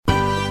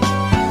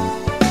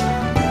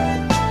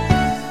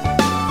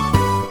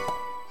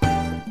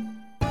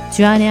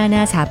주안의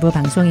하나 4부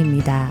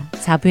방송입니다.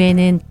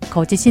 4부에는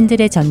거짓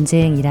신들의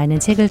전쟁이라는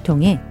책을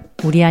통해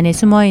우리 안에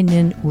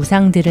숨어있는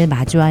우상들을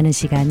마주하는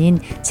시간인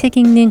책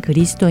읽는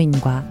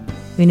그리스도인과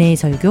은혜의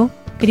설교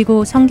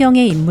그리고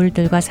성경의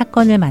인물들과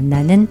사건을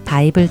만나는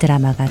바이블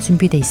드라마가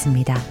준비되어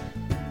있습니다.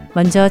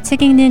 먼저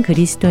책 읽는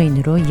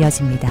그리스도인으로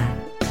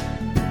이어집니다.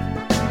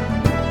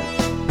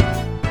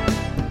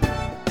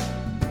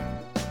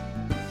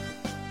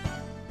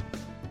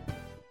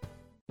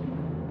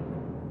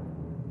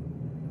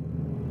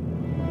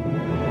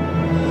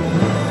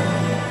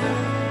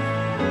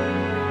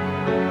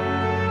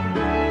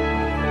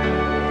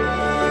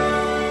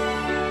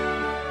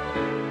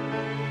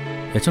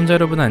 애청자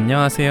여러분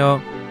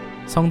안녕하세요.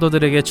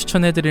 성도들에게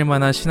추천해드릴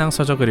만한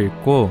신앙서적을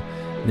읽고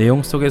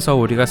내용 속에서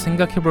우리가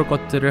생각해볼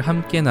것들을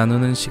함께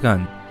나누는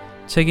시간,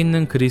 책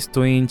읽는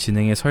그리스도인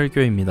진행의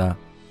설교입니다.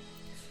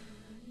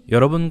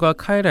 여러분과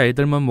카일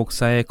아이들먼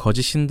목사의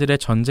거짓 신들의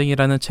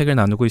전쟁이라는 책을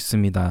나누고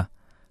있습니다.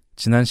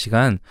 지난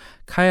시간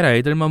카일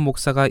아이들먼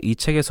목사가 이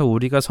책에서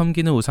우리가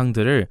섬기는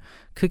우상들을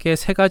크게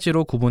세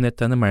가지로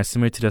구분했다는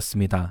말씀을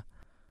드렸습니다.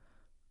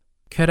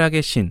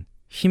 쾌락의 신,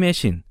 힘의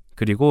신,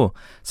 그리고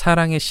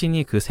사랑의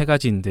신이 그 세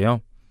가지인데요.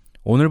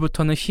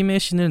 오늘부터는 힘의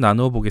신을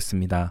나누어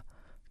보겠습니다.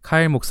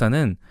 카일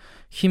목사는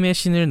힘의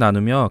신을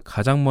나누며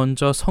가장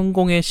먼저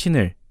성공의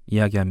신을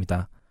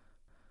이야기합니다.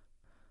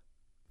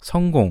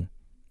 성공.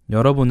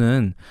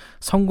 여러분은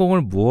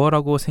성공을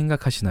무엇이라고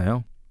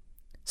생각하시나요?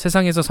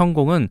 세상에서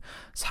성공은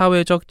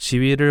사회적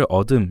지위를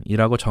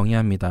얻음이라고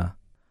정의합니다.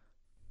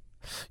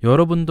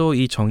 여러분도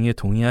이 정의에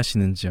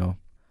동의하시는지요?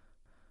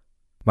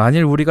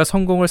 만일 우리가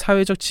성공을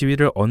사회적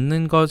지위를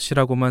얻는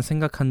것이라고만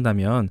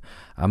생각한다면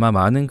아마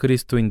많은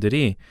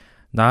그리스도인들이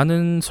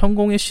나는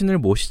성공의 신을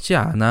모시지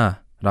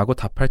않아 라고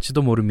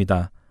답할지도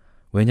모릅니다.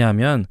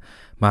 왜냐하면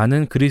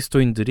많은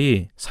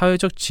그리스도인들이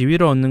사회적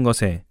지위를 얻는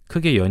것에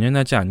크게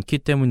연연하지 않기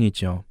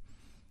때문이죠.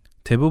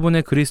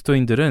 대부분의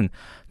그리스도인들은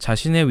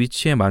자신의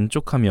위치에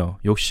만족하며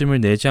욕심을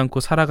내지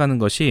않고 살아가는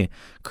것이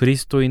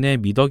그리스도인의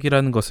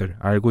미덕이라는 것을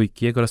알고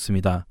있기에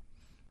그렇습니다.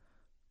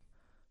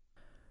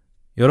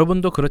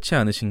 여러분도 그렇지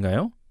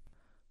않으신가요?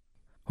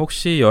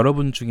 혹시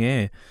여러분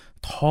중에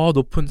더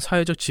높은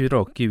사회적 지위를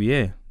얻기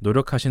위해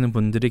노력하시는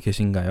분들이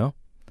계신가요?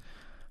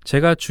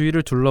 제가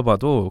주위를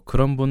둘러봐도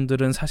그런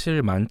분들은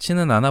사실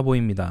많지는 않아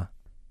보입니다.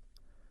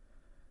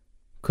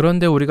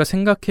 그런데 우리가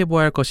생각해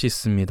보아야 할 것이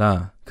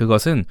있습니다.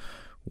 그것은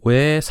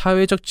왜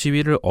사회적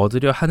지위를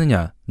얻으려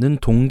하느냐는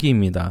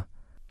동기입니다.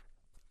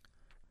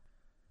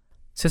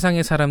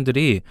 세상의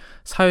사람들이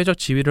사회적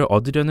지위를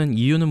얻으려는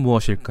이유는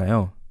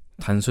무엇일까요?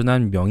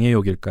 단순한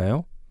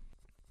명예욕일까요?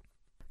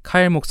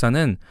 카일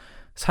목사는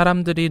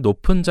사람들이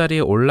높은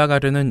자리에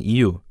올라가려는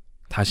이유,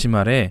 다시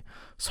말해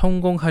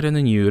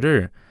성공하려는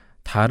이유를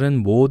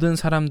다른 모든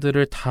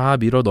사람들을 다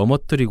밀어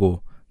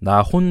넘어뜨리고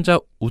나 혼자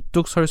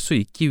우뚝 설 수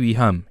있기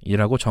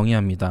위함이라고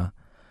정의합니다.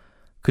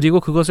 그리고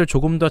그것을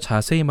조금 더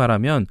자세히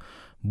말하면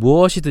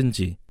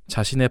무엇이든지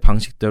자신의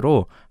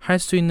방식대로 할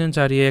수 있는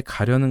자리에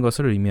가려는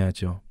것을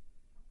의미하죠.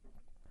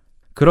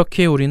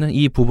 그렇게 우리는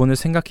이 부분을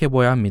생각해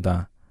보아야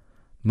합니다.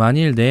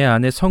 만일 내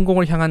안에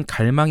성공을 향한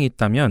갈망이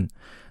있다면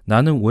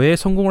나는 왜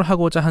성공을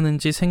하고자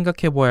하는지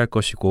생각해 보아야 할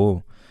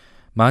것이고,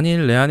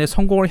 만일 내 안에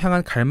성공을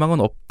향한 갈망은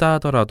없다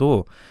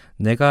하더라도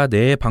내가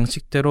내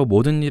방식대로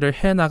모든 일을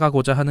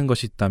해나가고자 하는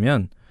것이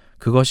있다면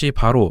그것이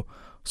바로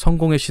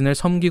성공의 신을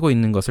섬기고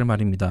있는 것을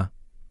말입니다.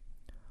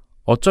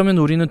 어쩌면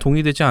우리는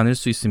동의되지 않을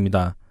수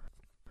있습니다.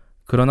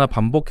 그러나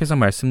반복해서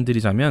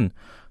말씀드리자면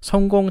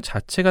성공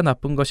자체가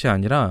나쁜 것이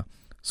아니라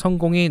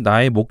성공이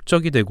나의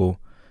목적이 되고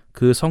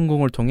그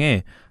성공을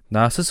통해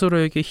나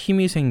스스로에게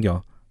힘이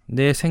생겨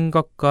내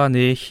생각과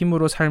내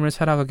힘으로 삶을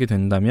살아가게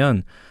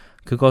된다면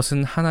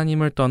그것은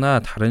하나님을 떠나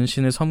다른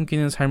신을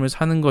섬기는 삶을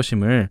사는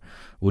것임을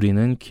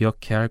우리는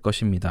기억해야 할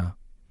것입니다.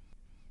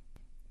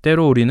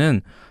 때로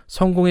우리는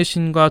성공의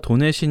신과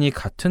돈의 신이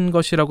같은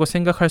것이라고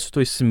생각할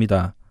수도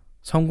있습니다.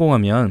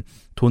 성공하면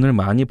돈을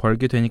많이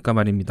벌게 되니까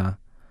말입니다.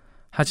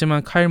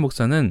 하지만 카일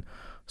목사는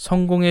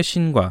성공의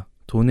신과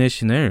돈의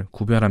신을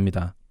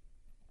구별합니다.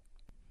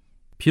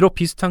 비록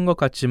비슷한 것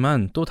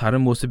같지만 또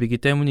다른 모습이기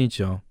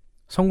때문이죠.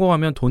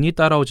 성공하면 돈이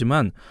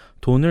따라오지만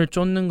돈을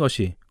쫓는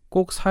것이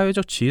꼭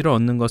사회적 지위를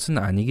얻는 것은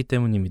아니기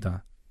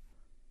때문입니다.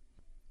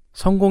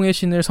 성공의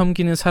신을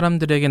섬기는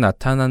사람들에게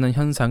나타나는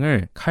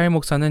현상을 카일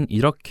목사는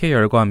이렇게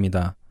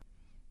열거합니다.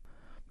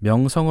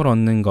 명성을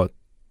얻는 것,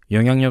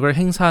 영향력을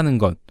행사하는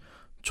것,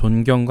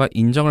 존경과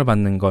인정을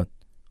받는 것,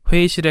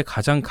 회의실의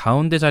가장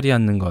가운데 자리에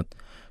앉는 것,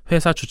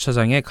 회사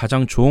주차장에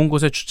가장 좋은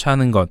곳에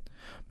주차하는 것,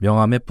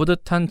 명함에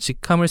뿌듯한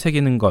직함을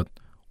새기는 것,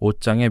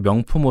 옷장에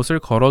명품 옷을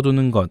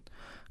걸어두는 것,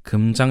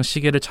 금장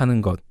시계를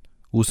차는 것,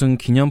 우승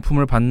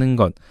기념품을 받는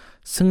것,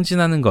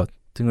 승진하는 것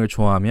등을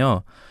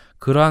좋아하며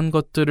그러한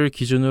것들을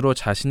기준으로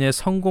자신의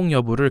성공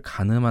여부를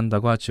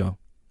가늠한다고 하죠.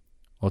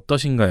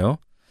 어떠신가요?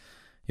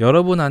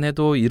 여러분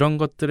안에도 이런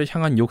것들을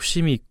향한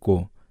욕심이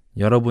있고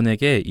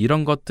여러분에게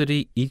이런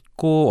것들이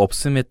있고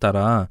없음에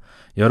따라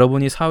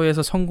여러분이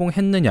사회에서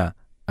성공했느냐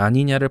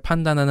아니냐를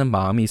판단하는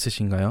마음이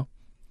있으신가요?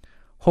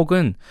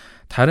 혹은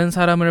다른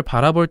사람을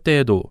바라볼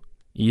때에도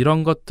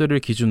이런 것들을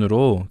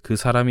기준으로 그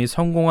사람이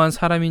성공한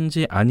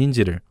사람인지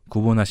아닌지를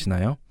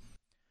구분하시나요?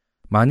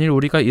 만일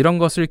우리가 이런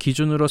것을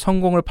기준으로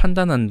성공을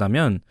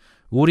판단한다면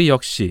우리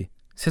역시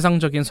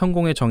세상적인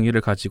성공의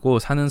정의를 가지고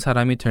사는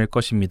사람이 될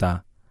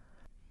것입니다.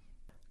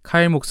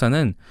 카일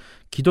목사는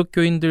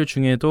기독교인들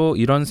중에도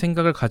이런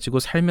생각을 가지고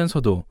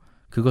살면서도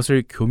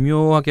그것을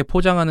교묘하게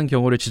포장하는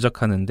경우를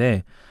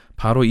지적하는데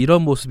바로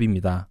이런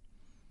모습입니다.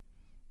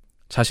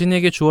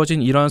 자신에게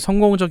주어진 이런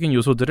성공적인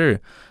요소들을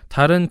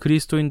다른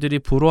그리스도인들이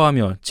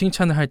부러워하며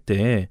칭찬을 할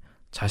때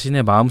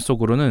자신의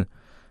마음속으로는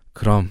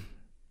그럼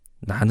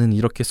나는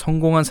이렇게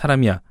성공한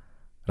사람이야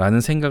라는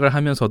생각을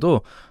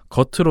하면서도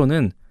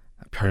겉으로는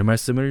별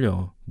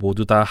말씀을요,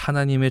 모두 다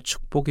하나님의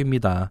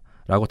축복입니다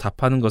라고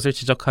답하는 것을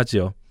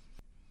지적하지요.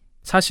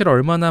 사실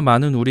얼마나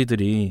많은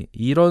우리들이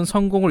이런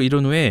성공을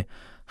이룬 후에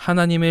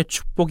하나님의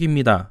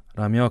축복입니다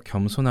라며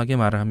겸손하게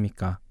말을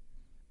합니까?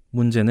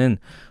 문제는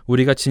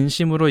우리가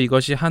진심으로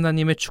이것이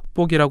하나님의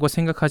축복이라고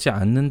생각하지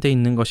않는 데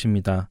있는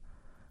것입니다.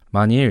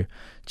 만일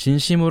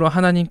진심으로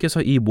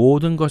하나님께서 이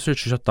모든 것을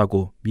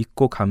주셨다고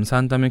믿고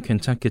감사한다면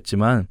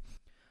괜찮겠지만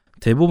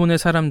대부분의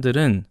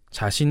사람들은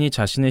자신이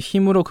자신의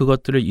힘으로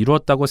그것들을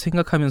이루었다고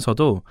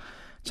생각하면서도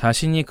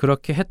자신이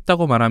그렇게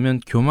했다고 말하면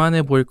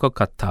교만해 보일 것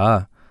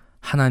같아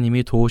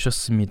하나님이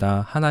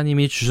도우셨습니다.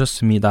 하나님이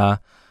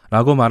주셨습니다.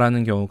 라고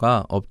말하는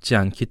경우가 없지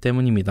않기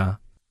때문입니다.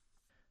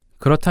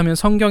 그렇다면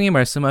성경이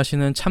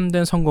말씀하시는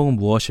참된 성공은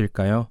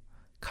무엇일까요?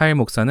 카일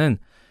목사는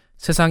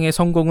세상의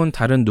성공은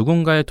다른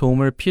누군가의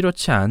도움을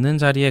필요치 않은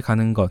자리에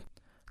가는 것,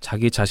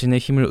 자기 자신의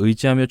힘을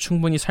의지하며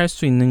충분히 살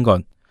수 있는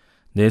것,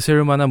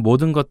 내세울 만한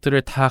모든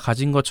것들을 다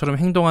가진 것처럼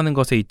행동하는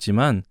것에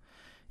있지만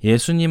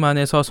예수님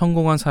안에서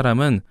성공한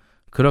사람은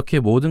그렇게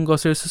모든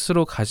것을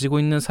스스로 가지고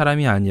있는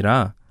사람이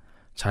아니라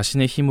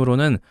자신의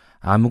힘으로는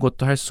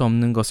아무것도 할 수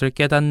없는 것을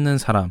깨닫는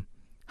사람,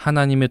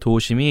 하나님의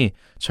도우심이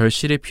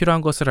절실히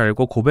필요한 것을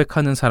알고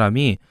고백하는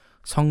사람이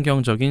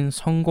성경적인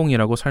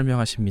성공이라고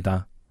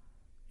설명하십니다.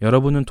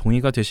 여러분은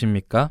동의가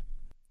되십니까?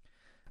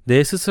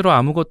 내 스스로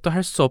아무것도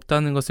할 수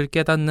없다는 것을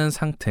깨닫는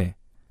상태,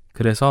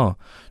 그래서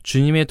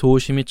주님의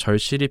도우심이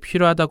절실히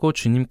필요하다고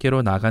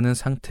주님께로 나가는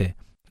상태,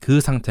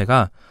 그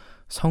상태가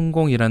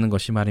성공이라는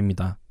것이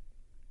말입니다.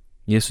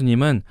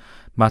 예수님은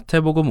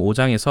마태복음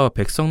 5장에서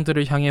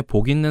백성들을 향해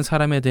복 있는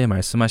사람에 대해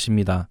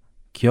말씀하십니다.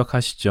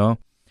 기억하시죠?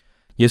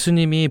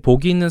 예수님이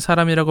복이 있는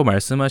사람이라고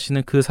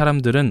말씀하시는 그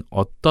사람들은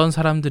어떤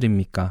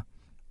사람들입니까?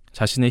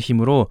 자신의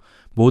힘으로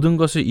모든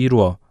것을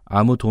이루어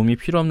아무 도움이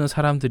필요 없는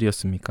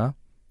사람들이었습니까?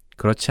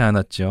 그렇지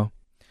않았죠.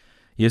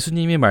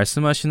 예수님이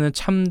말씀하시는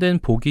참된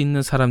복이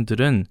있는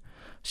사람들은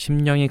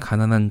심령이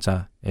가난한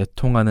자,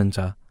 애통하는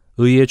자,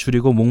 의에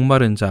줄이고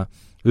목마른 자,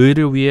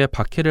 의를 위해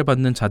박해를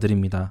받는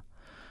자들입니다.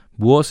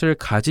 무엇을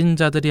가진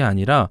자들이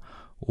아니라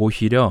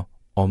오히려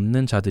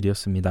없는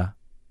자들이었습니다.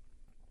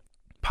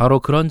 바로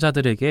그런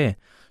자들에게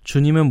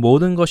주님은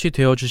모든 것이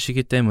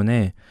되어주시기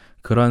때문에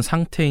그런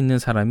상태에 있는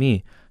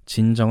사람이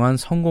진정한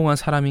성공한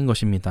사람인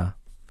것입니다.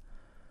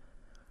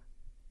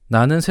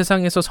 나는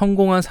세상에서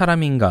성공한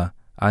사람인가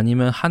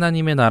아니면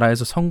하나님의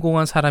나라에서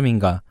성공한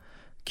사람인가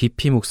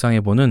깊이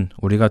묵상해보는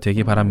우리가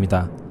되기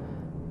바랍니다.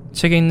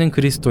 책에 있는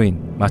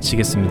그리스도인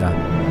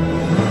마치겠습니다.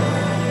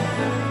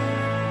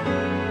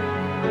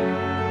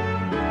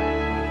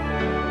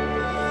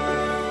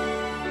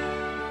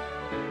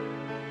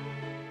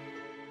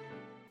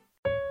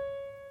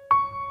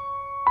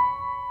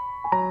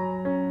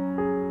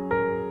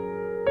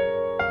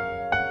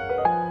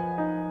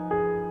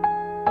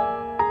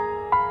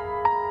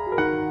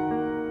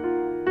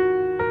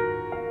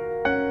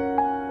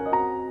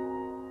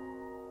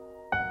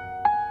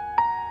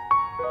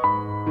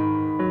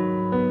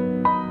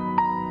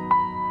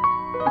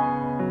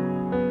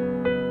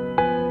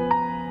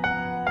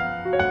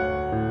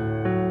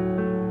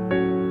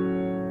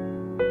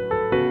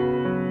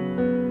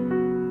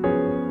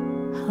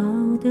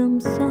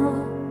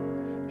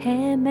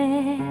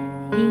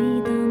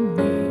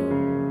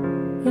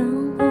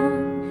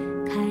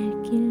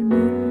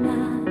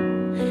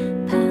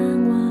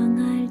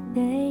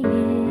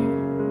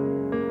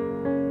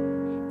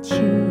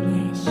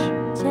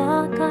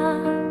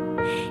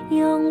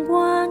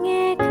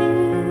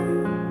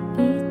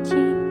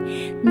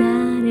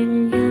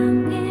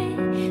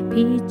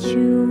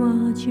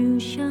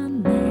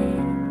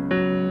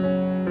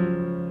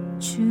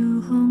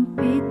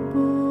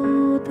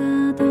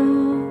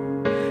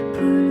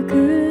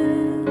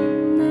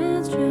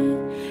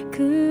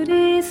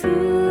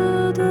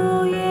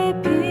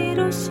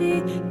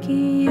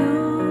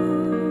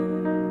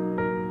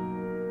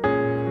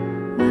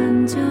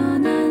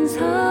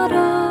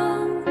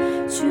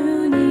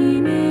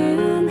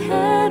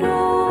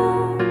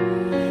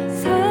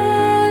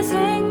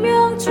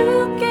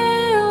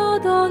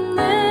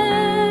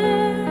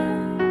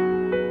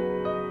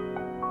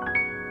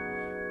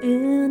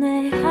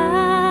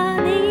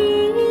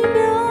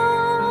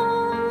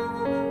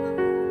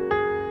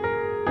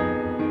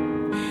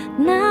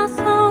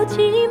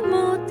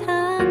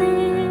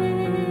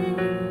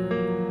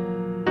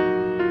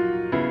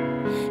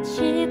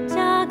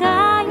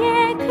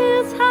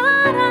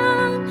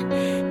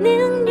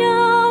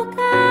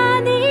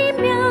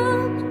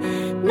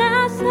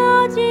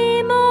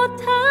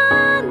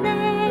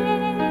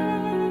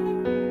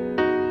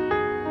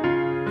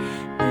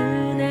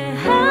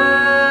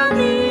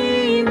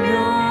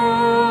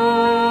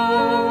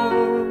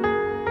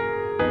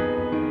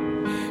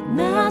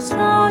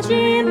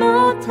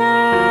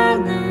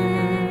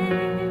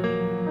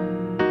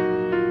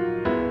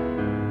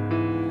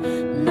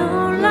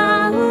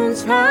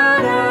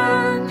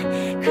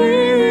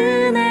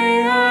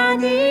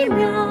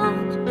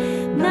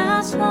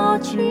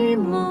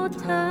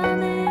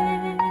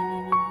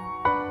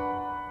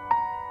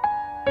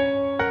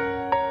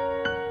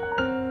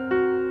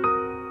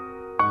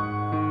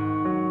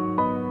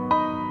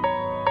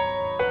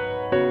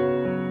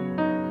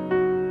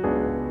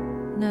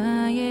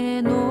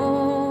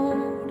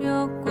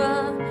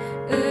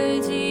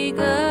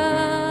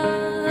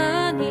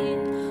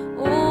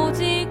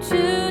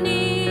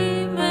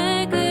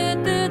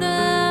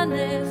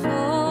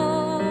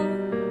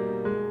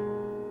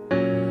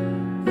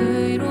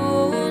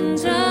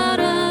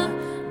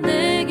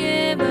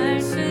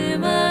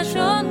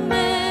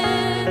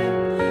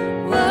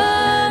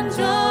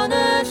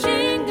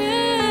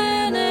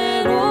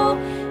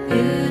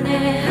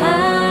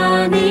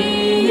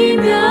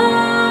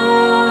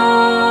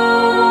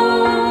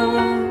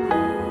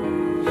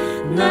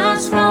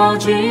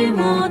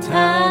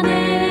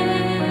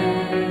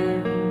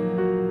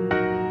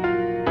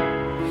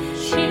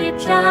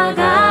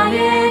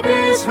 십자가의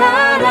그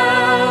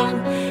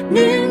사랑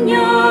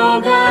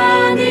능력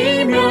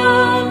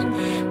아니면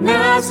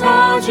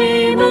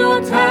나서지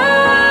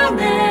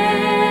못하네.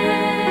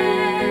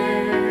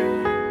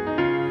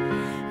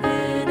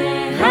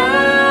 은혜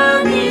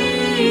아니면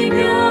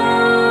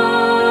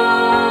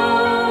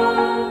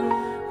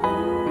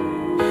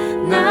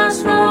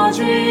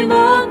나서지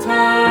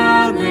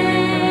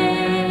못하네.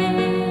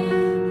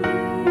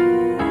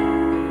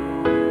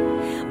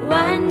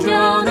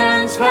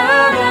 완전한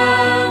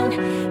사랑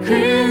그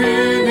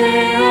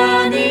은혜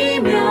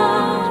아니면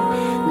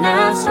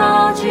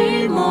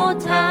나서지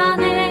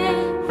못하네.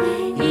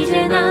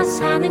 이제 나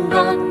사는 것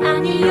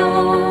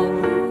아니요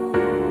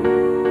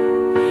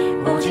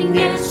오직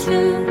예수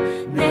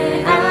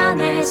내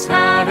안에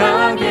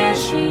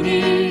살아계시니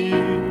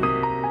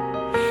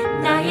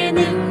나의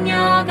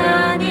능력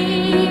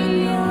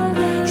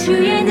아닌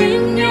주의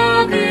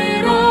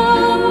능력으로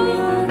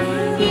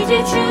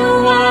이제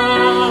주와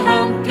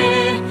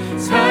함께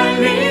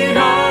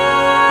살리라.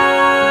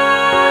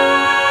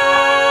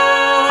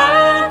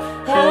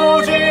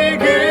 오직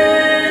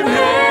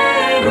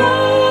은혜로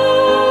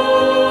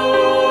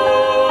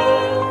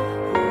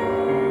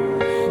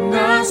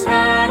나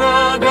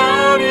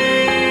살아가리라.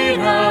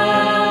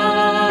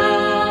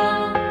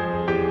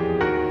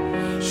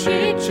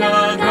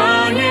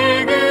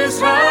 십자가의 그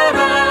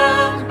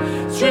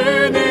사랑 주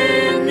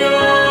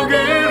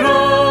능력으로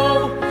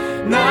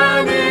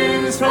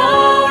나는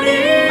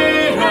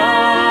서리라.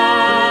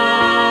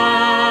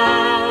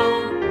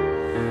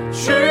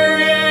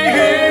 주의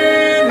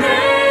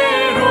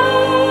은혜로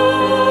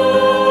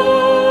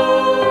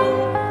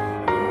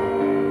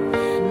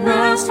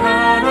나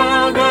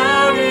살아가리라.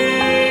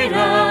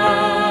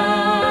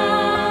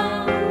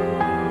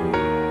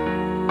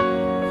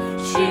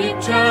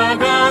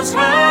 십자가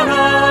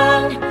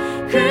사랑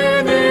그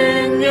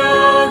능력으로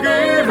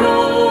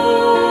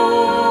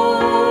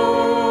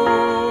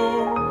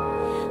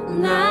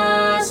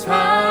나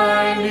살리라.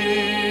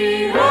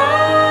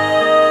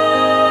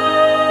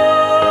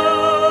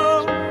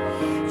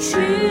 주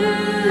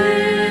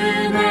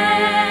은혜로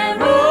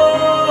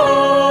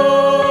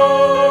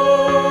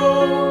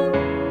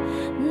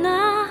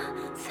나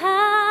살리라.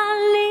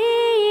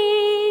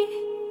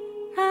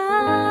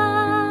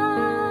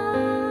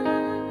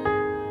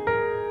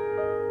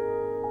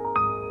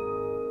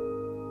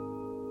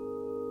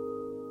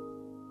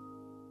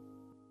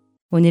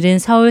 오늘은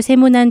서울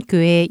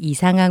세문안교회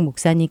이상학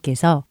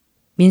목사님께서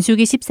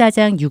민수기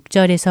 14장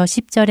 6절에서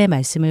 10절의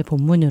말씀을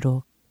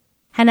본문으로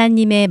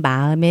하나님의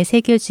마음에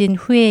새겨진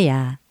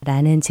후에야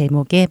라는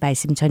제목의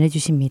말씀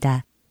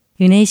전해주십니다.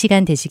 은혜의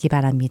시간 되시기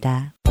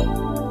바랍니다.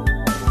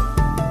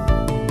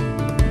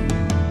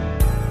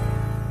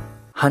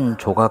 한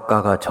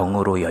조각가가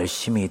정으로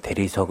열심히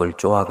대리석을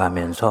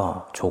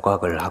쪼아가면서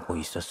조각을 하고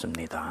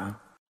있었습니다.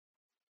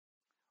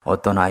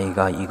 어떤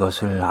아이가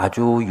이것을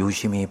아주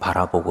유심히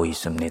바라보고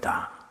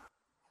있습니다.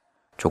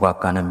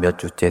 조각가는 몇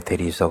주째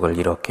대리석을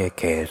이렇게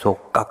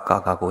계속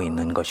깎아가고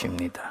있는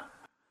것입니다.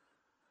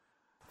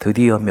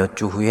 드디어 몇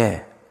주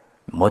후에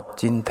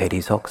멋진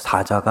대리석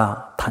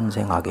사자가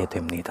탄생하게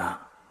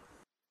됩니다.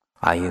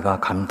 아이가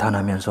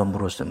감탄하면서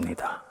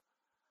물었습니다.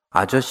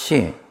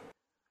 아저씨,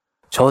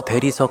 저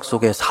대리석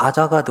속에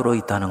사자가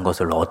들어있다는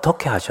것을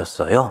어떻게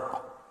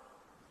하셨어요?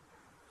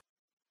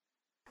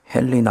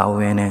 헨리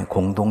나우엔의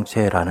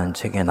공동체라는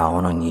책에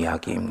나오는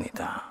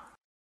이야기입니다.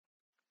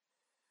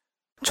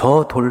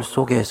 저 돌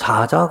속에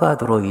사자가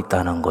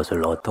들어있다는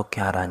것을 어떻게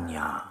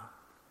알았냐?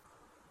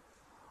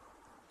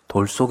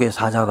 돌 속에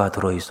사자가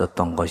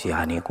들어있었던 것이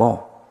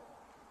아니고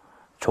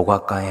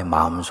조각가의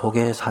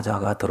마음속에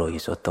사자가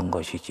들어있었던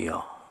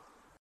것이지요.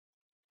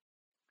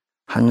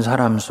 한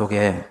사람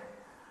속에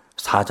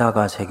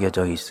사자가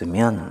새겨져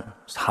있으면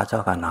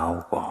사자가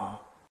나오고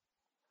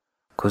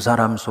그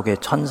사람 속에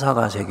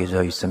천사가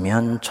새겨져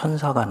있으면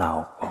천사가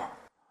나오고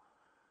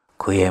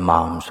그의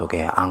마음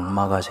속에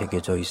악마가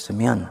새겨져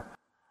있으면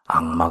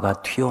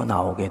악마가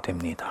튀어나오게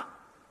됩니다.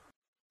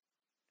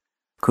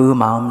 그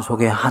마음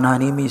속에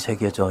하나님이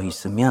새겨져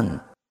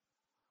있으면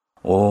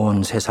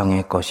온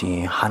세상의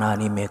것이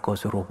하나님의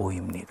것으로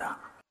보입니다.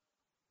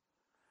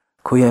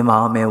 그의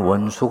마음에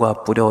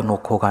원수가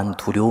뿌려놓고 간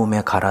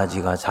두려움의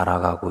가라지가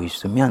자라가고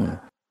있으면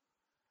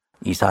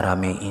이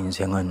사람의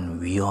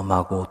인생은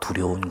위험하고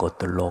두려운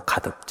것들로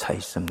가득 차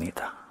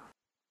있습니다.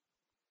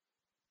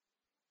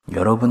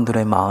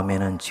 여러분들의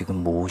마음에는 지금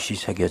무엇이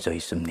새겨져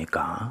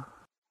있습니까?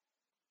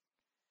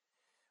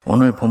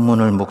 오늘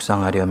본문을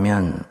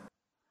묵상하려면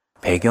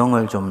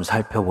배경을 좀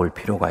살펴볼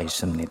필요가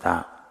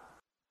있습니다.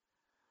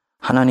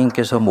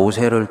 하나님께서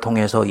모세를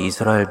통해서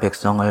이스라엘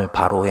백성을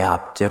바로의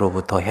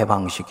압제로부터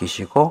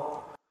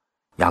해방시키시고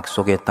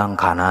약속의 땅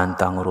가나안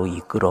땅으로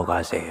이끌어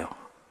가세요.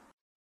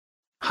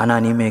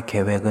 하나님의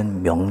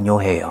계획은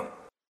명료해요.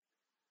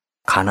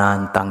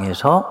 가나안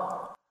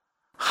땅에서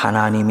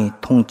하나님이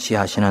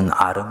통치하시는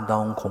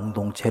아름다운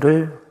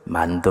공동체를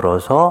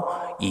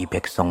만들어서 이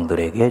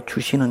백성들에게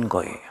주시는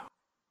거예요.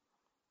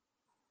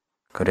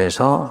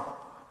 그래서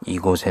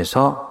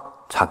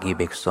이곳에서 자기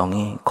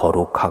백성이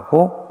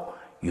거룩하고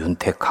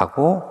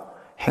윤택하고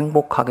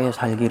행복하게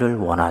살기를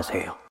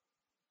원하세요.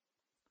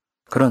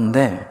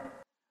 그런데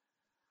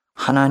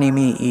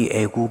하나님이 이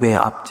애굽의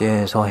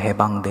압제에서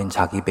해방된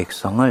자기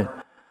백성을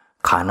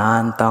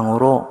가나안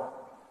땅으로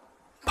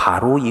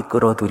바로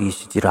이끌어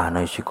들이시질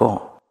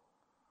않으시고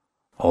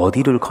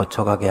어디를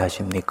거쳐가게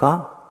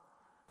하십니까?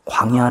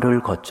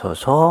 광야를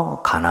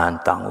거쳐서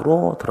가나안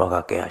땅으로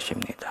들어가게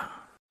하십니다.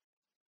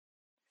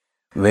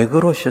 왜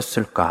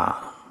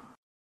그러셨을까?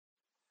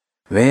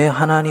 왜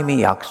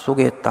하나님이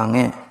약속의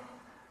땅에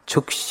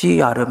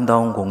즉시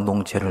아름다운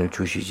공동체를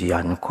주시지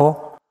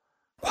않고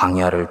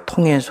광야를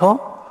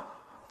통해서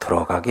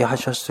들어가게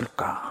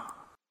하셨을까?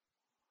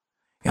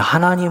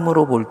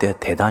 하나님으로 볼 때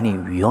대단히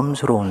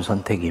위험스러운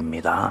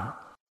선택입니다.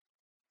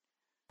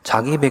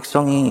 자기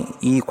백성이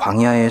이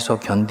광야에서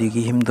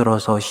견디기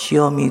힘들어서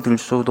시험이 들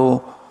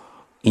수도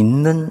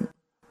있는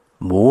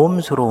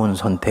모험스러운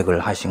선택을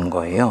하신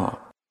거예요.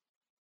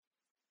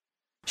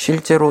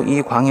 실제로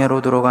이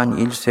광야로 들어간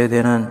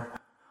 1세대는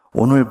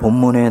오늘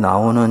본문에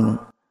나오는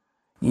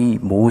이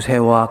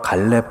모세와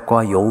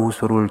갈렙과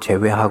여호수를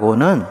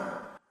제외하고는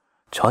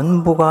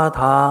전부가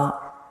다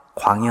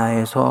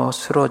광야에서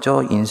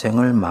쓰러져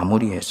인생을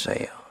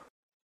마무리했어요.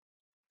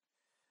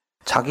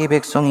 자기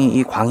백성이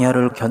이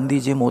광야를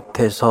견디지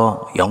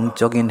못해서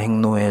영적인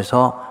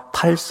행로에서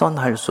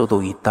탈선할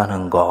수도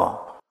있다는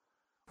거,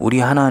 우리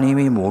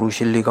하나님이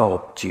모르실 리가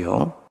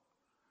없지요.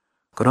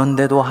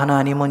 그런데도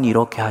하나님은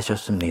이렇게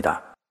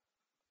하셨습니다.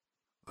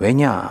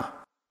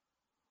 왜냐?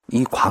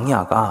 이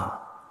광야가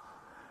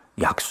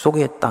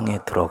약속의 땅에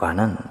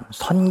들어가는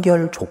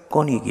선결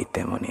조건이기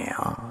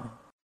때문이에요.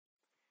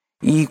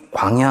 이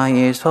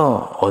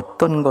광야에서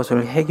어떤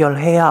것을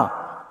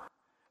해결해야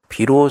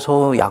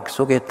비로소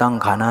약속의 땅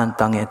가나안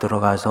땅에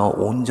들어가서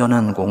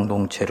온전한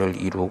공동체를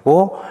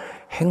이루고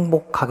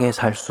행복하게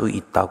살 수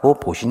있다고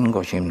보신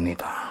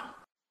것입니다.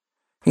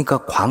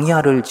 그러니까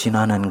광야를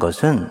지나는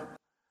것은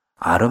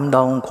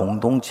아름다운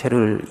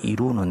공동체를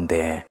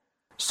이루는데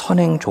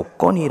선행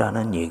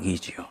조건이라는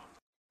얘기지요.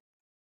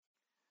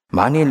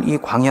 만일 이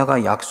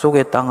광야가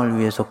약속의 땅을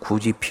위해서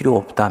굳이 필요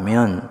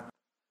없다면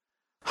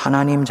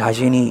하나님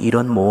자신이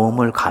이런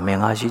모험을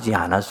감행하시지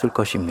않았을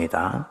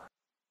것입니다.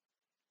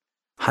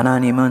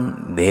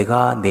 하나님은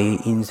내가 내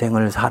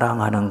인생을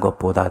사랑하는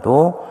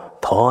것보다도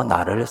더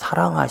나를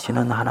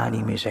사랑하시는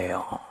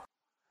하나님이세요.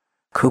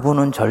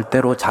 그분은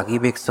절대로 자기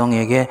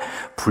백성에게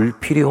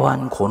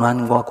불필요한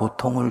고난과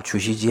고통을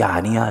주시지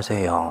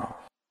아니하세요.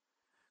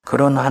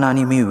 그런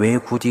하나님이 왜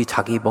굳이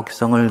자기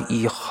백성을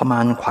이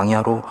험한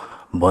광야로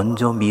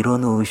먼저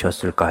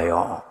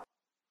밀어넣으셨을까요?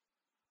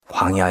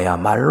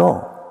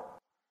 광야야말로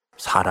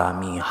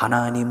사람이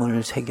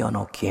하나님을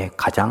새겨넣기에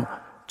가장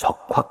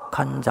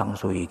적확한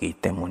장소이기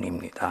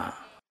때문입니다.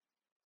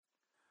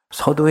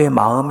 서두에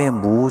마음에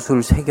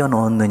무엇을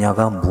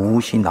새겨넣었느냐가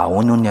무엇이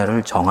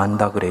나오느냐를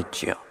정한다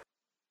그랬지요.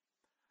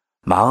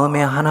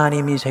 마음에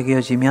하나님이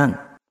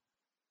새겨지면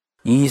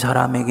이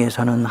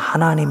사람에게서는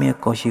하나님의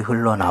것이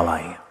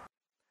흘러나와요.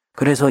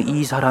 그래서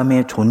이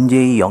사람의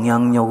존재의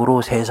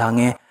영향력으로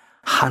세상에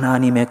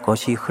하나님의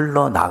것이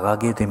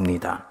흘러나가게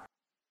됩니다.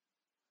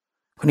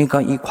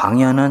 그러니까 이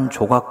광야는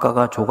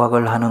조각가가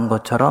조각을 하는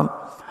것처럼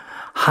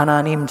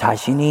하나님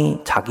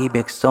자신이 자기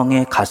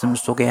백성의 가슴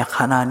속에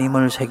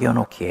하나님을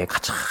새겨놓기에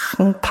가장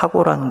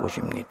탁월한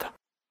곳입니다.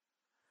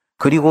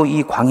 그리고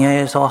이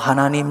광야에서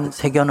하나님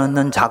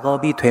새겨넣는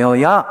작업이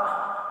되어야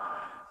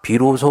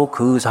비로소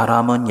그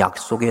사람은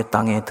약속의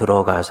땅에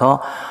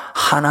들어가서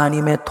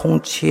하나님의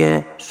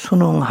통치에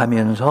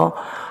순응하면서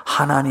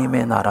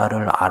하나님의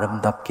나라를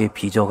아름답게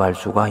빚어갈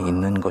수가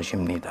있는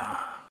것입니다.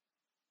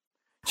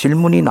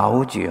 질문이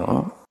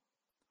나오지요.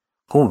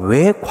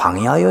 왜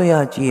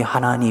광야여야지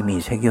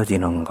하나님이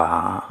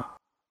새겨지는가?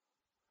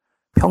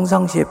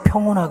 평상시에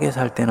평온하게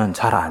살 때는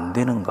잘 안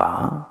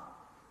되는가?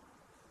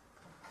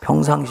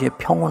 평상시에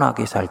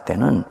평온하게 살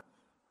때는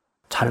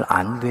잘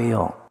안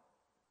돼요.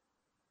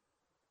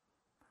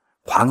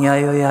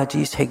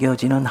 광야여야지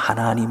새겨지는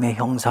하나님의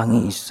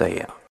형상이 있어요.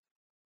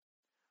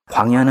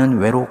 광야는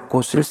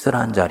외롭고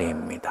쓸쓸한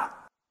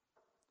자리입니다.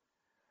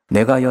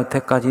 내가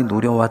여태까지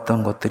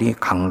누려왔던 것들이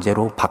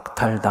강제로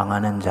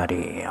박탈당하는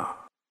자리예요.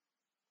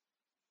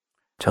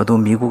 저도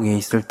미국에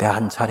있을 때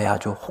한 차례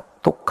아주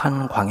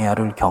혹독한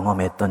광야를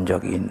경험했던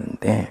적이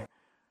있는데,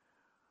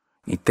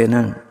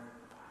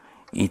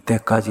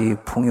 이때까지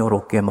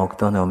풍요롭게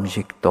먹던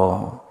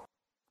음식도,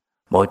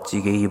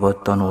 멋지게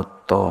입었던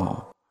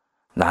옷도,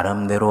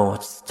 나름대로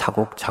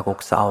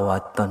차곡차곡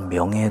쌓아왔던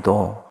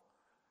명예도,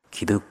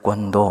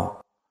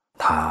 기득권도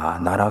다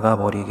날아가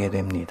버리게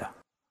됩니다.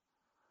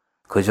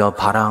 그저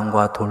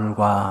바람과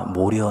돌과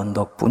모래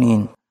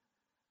언덕뿐인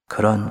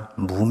그런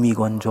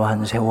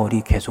무미건조한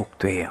세월이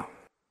계속돼요.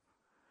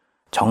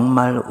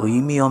 정말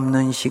의미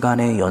없는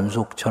시간의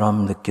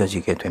연속처럼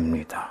느껴지게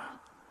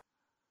됩니다.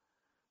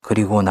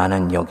 그리고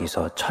나는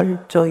여기서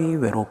철저히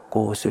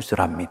외롭고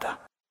쓸쓸합니다.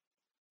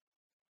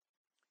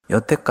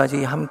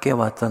 여태까지 함께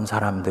왔던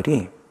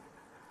사람들이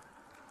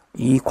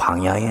이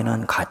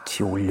광야에는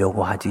같이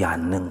오려고 하지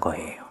않는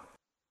거예요.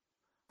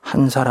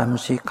 한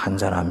사람씩 한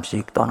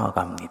사람씩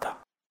떠나갑니다.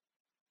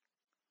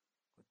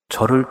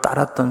 저를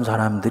따랐던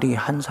사람들이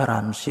한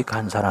사람씩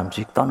한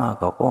사람씩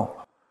떠나가고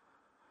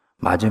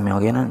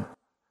마지막에는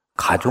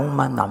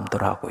가족만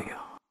남더라고요.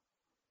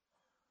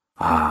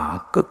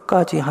 아,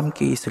 끝까지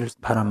함께 있을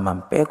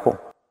사람만 빼고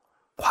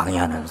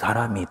광야는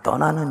사람이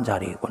떠나는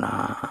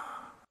자리구나.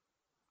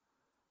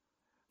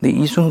 근데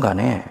이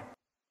순간에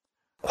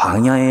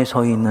광야에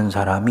서 있는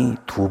사람이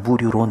두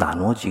부류로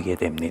나눠지게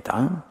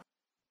됩니다.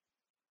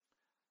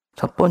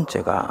 첫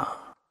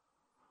번째가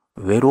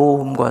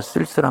외로움과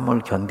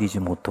쓸쓸함을 견디지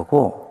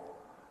못하고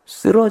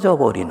쓰러져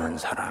버리는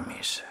사람이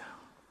있어요.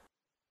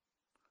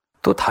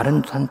 또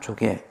다른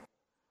한쪽에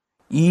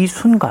이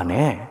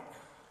순간에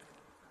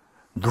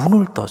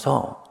눈을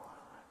떠서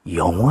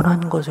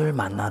영원한 것을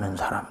만나는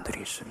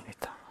사람들이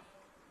있습니다.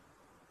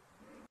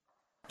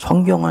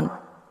 성경은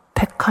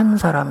택한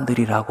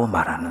사람들이라고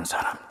말하는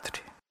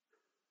사람들이.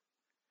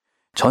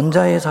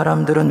 전자의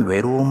사람들은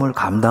외로움을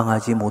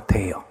감당하지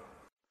못해요.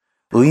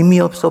 의미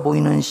없어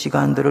보이는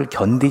시간들을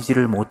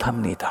견디지를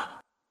못합니다.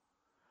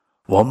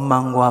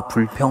 원망과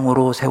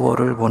불평으로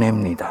세월을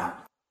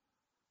보냅니다.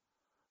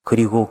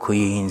 그리고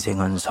그의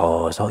인생은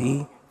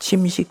서서히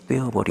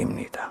침식되어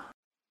버립니다.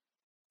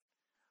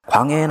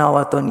 광야에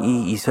나왔던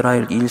이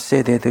이스라엘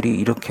 1세대들이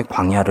이렇게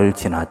광야를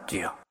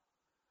지났지요.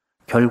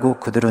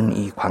 결국 그들은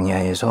이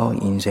광야에서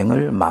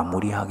인생을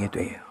마무리하게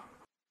돼요.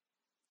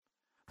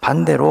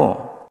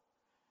 반대로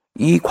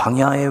이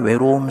광야의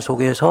외로움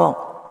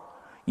속에서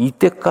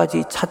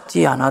이때까지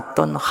찾지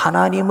않았던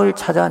하나님을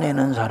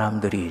찾아내는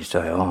사람들이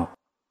있어요.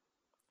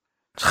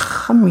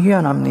 참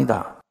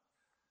희한합니다.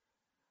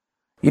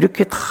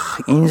 이렇게 다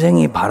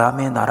인생이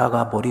바람에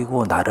날아가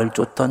버리고 나를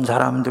쫓던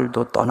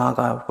사람들도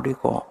떠나가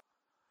버리고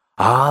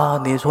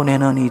아, 내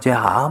손에는 이제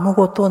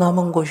아무것도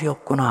남은 것이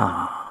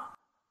없구나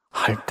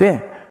할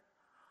때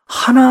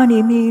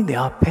하나님이 내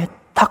앞에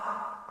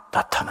딱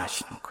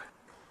나타나시는 거예요.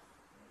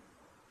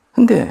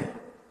 근데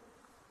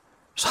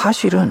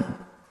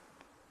사실은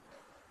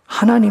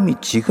하나님이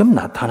지금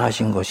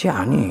나타나신 것이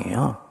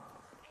아니에요.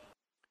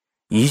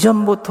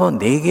 이전부터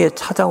내게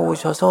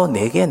찾아오셔서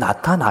내게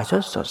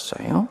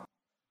나타나셨었어요.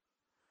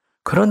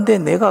 그런데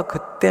내가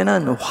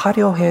그때는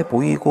화려해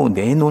보이고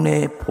내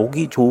눈에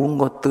보기 좋은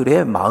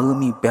것들에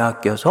마음이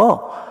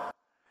빼앗겨서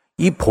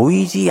이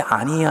보이지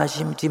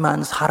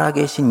아니하시지만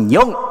살아계신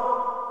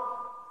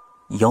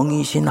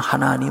영이신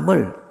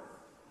하나님을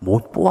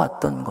못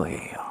보았던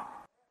거예요.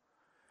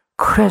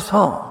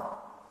 그래서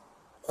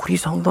우리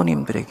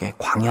성도님들에게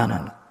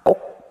광야는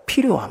꼭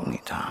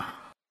필요합니다.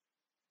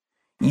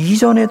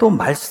 이전에도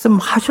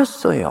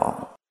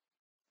말씀하셨어요.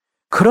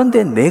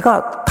 그런데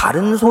내가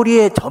다른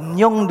소리에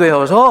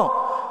점령되어서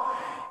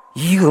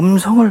이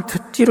음성을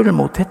듣지를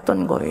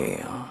못했던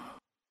거예요.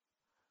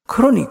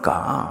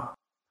 그러니까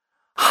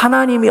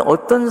하나님이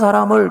어떤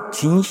사람을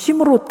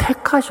진심으로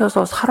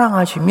택하셔서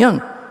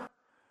사랑하시면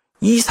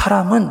이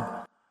사람은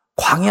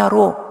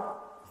광야로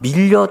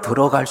밀려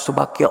들어갈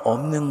수밖에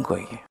없는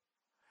거예요.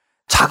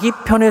 자기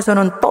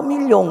편에서는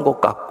떠밀려온 것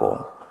같고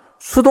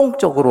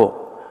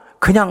수동적으로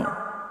그냥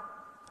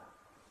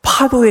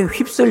파도에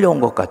휩쓸려온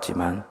것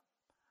같지만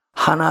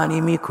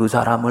하나님이 그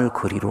사람을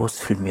그리로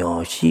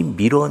슬며시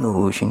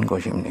밀어넣으신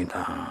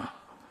것입니다.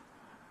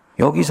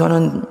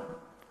 여기서는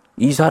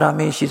이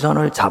사람의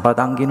시선을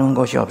잡아당기는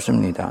것이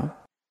없습니다.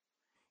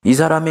 이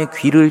사람의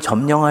귀를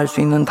점령할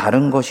수 있는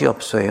다른 것이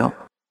없어요.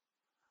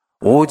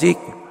 오직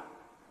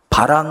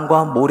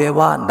바람과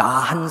모래와 나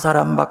한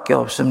사람밖에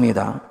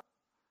없습니다.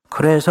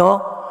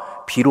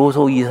 그래서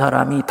비로소 이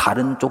사람이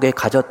다른 쪽에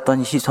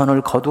가졌던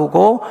시선을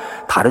거두고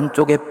다른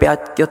쪽에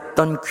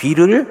빼앗겼던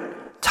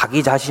귀를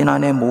자기 자신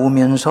안에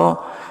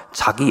모으면서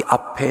자기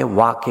앞에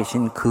와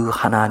계신 그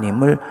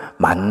하나님을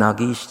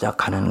만나기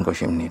시작하는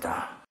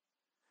것입니다.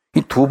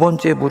 이 두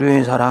번째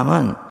부류의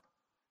사람은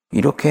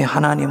이렇게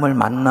하나님을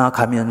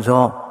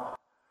만나가면서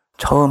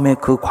처음에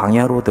그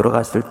광야로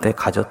들어갔을 때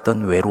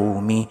가졌던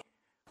외로움이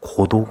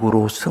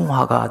고독으로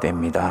승화가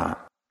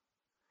됩니다.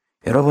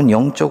 여러분,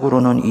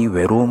 영적으로는 이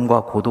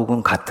외로움과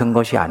고독은 같은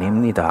것이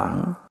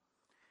아닙니다.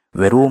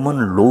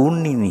 외로움은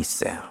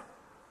loneliness예요.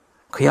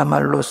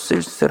 그야말로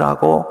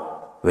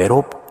쓸쓸하고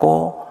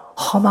외롭고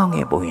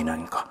허망해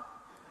보이는 것.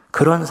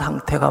 그런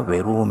상태가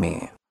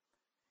외로움이에요.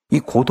 이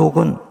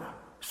고독은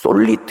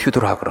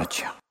솔리튜드라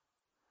그러죠.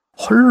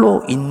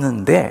 홀로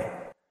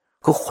있는데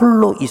그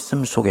홀로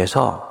있음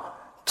속에서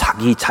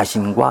자기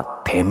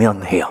자신과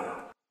대면해요.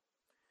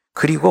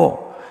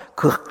 그리고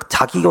그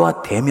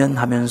자기와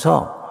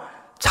대면하면서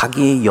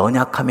자기의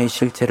연약함의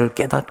실체를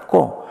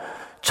깨닫고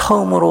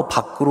처음으로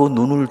밖으로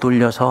눈을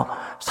돌려서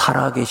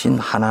살아계신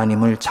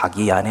하나님을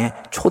자기 안에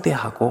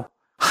초대하고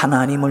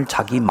하나님을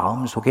자기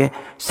마음속에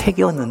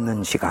새겨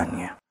넣는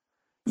시간이에요.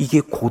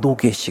 이게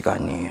고독의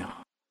시간이에요.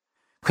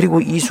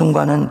 그리고 이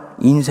순간은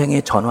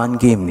인생의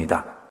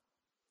전환기입니다.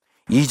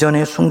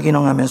 이전에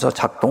순기능하면서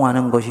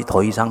작동하는 것이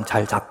더 이상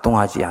잘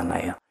작동하지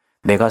않아요.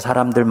 내가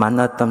사람들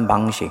만났던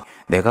방식,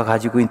 내가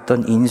가지고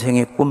있던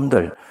인생의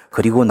꿈들,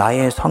 그리고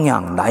나의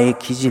성향, 나의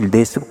기질,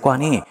 내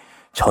습관이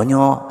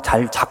전혀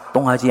잘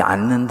작동하지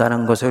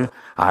않는다는 것을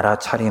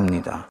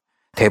알아차립니다.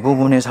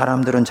 대부분의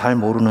사람들은 잘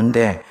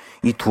모르는데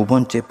이 두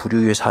번째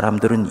부류의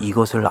사람들은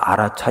이것을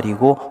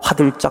알아차리고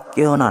화들짝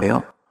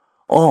깨어나요.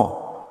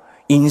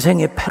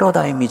 인생의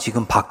패러다임이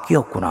지금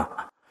바뀌었구나.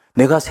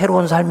 내가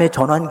새로운 삶의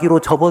전환기로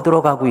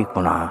접어들어가고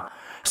있구나.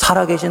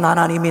 살아계신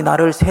하나님이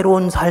나를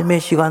새로운 삶의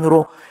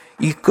시간으로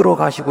이끌어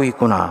가시고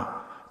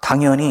있구나.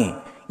 당연히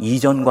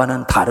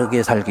이전과는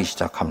다르게 살기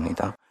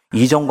시작합니다.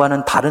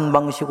 이전과는 다른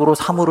방식으로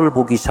사물을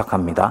보기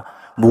시작합니다.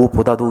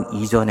 무엇보다도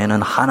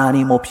이전에는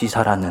하나님 없이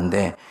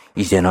살았는데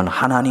이제는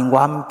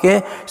하나님과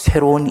함께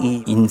새로운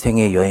이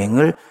인생의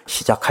여행을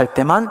시작할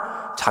때만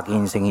자기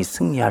인생이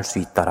승리할 수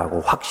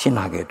있다라고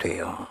확신하게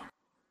돼요.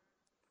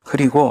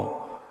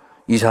 그리고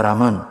이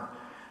사람은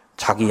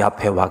자기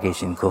앞에 와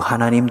계신 그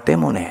하나님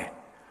때문에,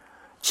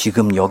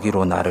 지금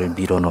여기로 나를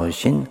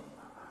밀어넣으신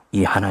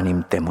이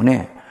하나님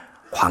때문에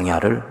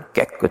광야를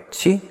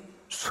깨끗이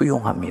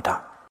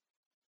수용합니다.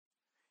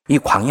 이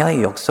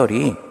광야의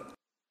역설이,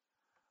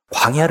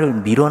 광야를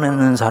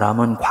밀어내는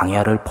사람은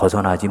광야를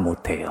벗어나지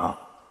못해요.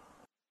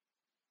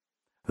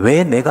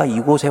 왜 내가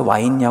이곳에 와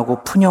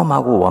있냐고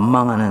푸념하고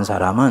원망하는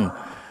사람은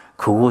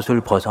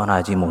그곳을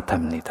벗어나지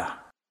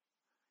못합니다.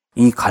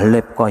 이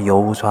갈렙과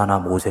여호수아나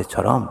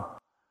모세처럼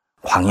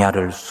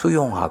광야를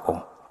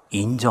수용하고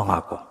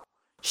인정하고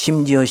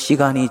심지어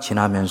시간이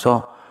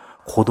지나면서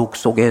고독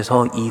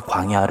속에서 이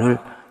광야를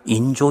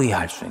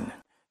인조이할 수 있는,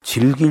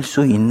 즐길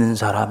수 있는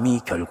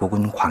사람이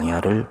결국은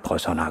광야를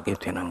벗어나게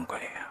되는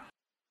거예요.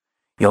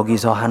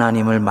 여기서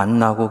하나님을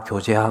만나고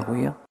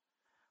교제하고요,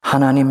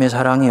 하나님의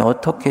사랑이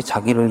어떻게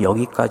자기를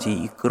여기까지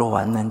이끌어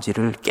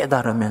왔는지를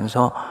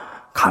깨달으면서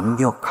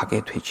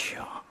감격하게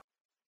되지요.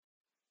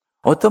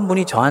 어떤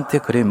분이 저한테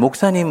그래요.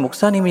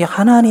 목사님이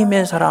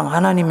하나님의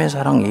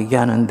사랑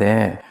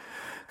얘기하는데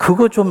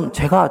그거 좀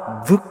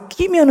제가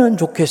느끼면은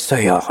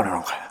좋겠어요.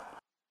 그러는 거예요.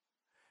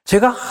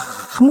 제가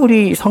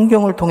아무리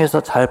성경을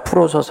통해서 잘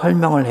풀어서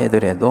설명을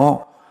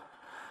해드려도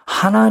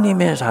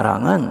하나님의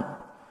사랑은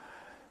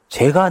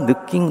제가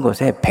느낀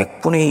것의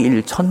 100분의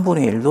 1,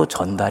 1000분의 1도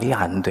전달이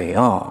안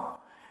돼요.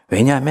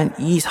 왜냐하면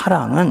이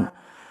사랑은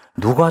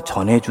누가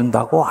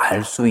전해준다고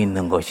알 수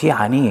있는 것이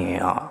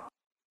아니에요.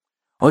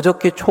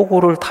 어저께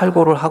초고를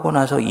탈고를 하고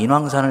나서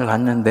인왕산을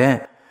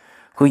갔는데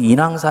그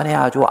인왕산에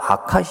아주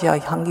아카시아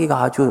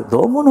향기가 아주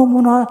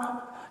너무너무나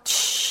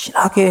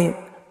진하게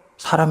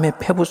사람의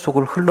폐부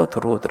속을 흘러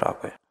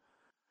들어오더라고요.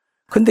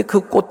 근데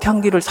그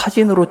꽃향기를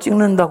사진으로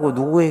찍는다고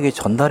누구에게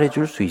전달해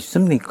줄 수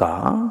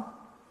있습니까?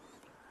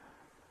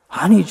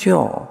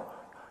 아니죠.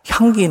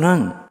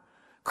 향기는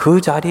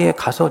그 자리에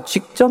가서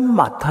직접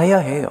맡아야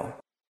해요.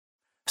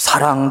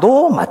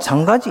 사랑도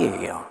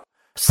마찬가지예요.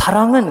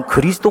 사랑은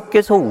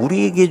그리스도께서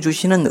우리에게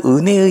주시는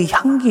은혜의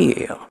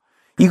향기예요.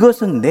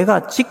 이것은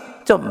내가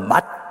직접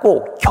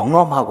맡고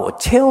경험하고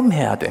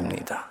체험해야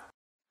됩니다.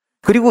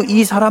 그리고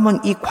이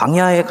사람은 이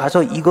광야에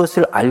가서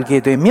이것을 알게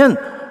되면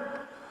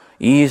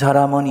이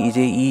사람은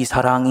이제 이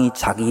사랑이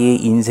자기의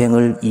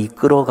인생을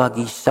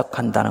이끌어가기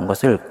시작한다는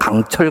것을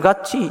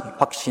강철같이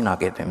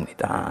확신하게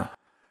됩니다.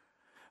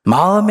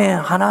 마음에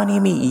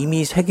하나님이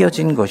이미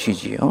새겨진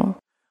것이지요.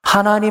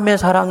 하나님의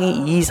사랑이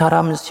이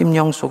사람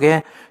심령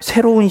속에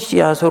새로운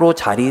씨앗으로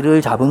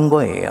자리를 잡은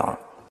거예요.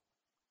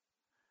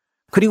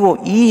 그리고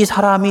이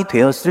사람이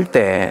되었을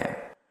때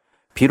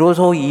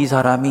비로소 이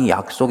사람이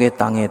약속의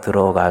땅에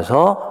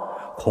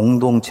들어가서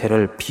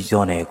공동체를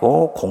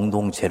빚어내고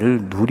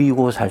공동체를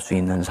누리고 살 수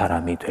있는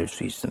사람이 될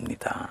수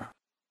있습니다.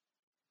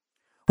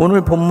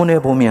 오늘 본문에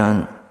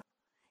보면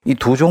이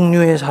두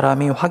종류의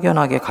사람이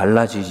확연하게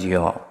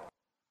갈라지지요.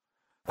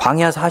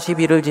 광야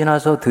 40일을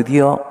지나서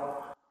드디어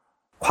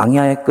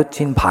광야의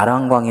끝인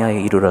바란 광야에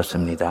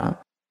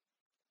이르렀습니다.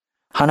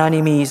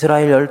 하나님이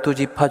이스라엘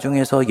 12지파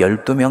중에서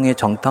 12명의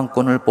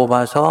정탐꾼을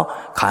뽑아서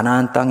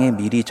가나안 땅에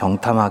미리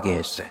정탐하게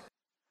했어요.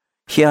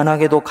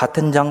 희한하게도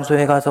같은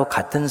장소에 가서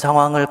같은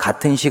상황을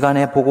같은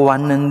시간에 보고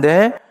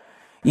왔는데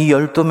이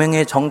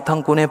 12명의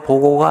정탐꾼의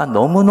보고가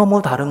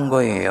너무너무 다른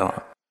거예요.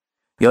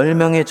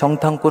 10명의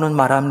정탐꾼은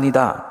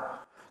말합니다.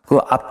 그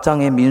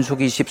앞장에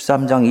민수기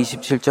 13장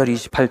 27절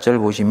 28절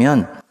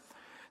보시면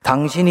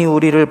당신이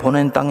우리를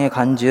보낸 땅에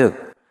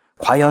간즉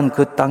과연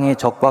그 땅에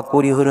젖과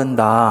꿀이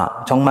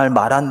흐른다. 정말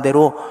말한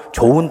대로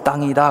좋은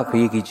땅이다. 그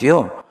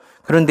얘기지요.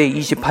 그런데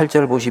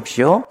 28절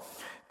보십시오.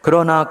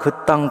 그러나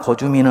그 땅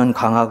거주민은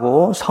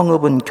강하고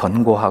성읍은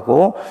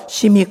견고하고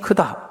심이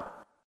크다.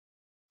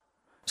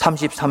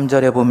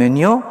 33절에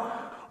보면요.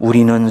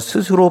 우리는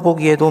스스로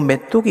보기에도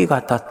메뚜기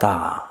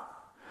같았다.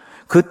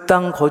 그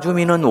땅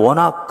거주민은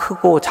워낙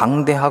크고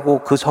장대하고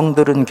그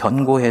성들은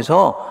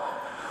견고해서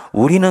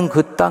우리는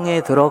그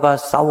땅에 들어가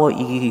싸워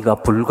이기기가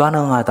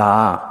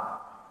불가능하다라고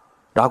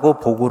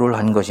보고를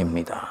한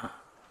것입니다.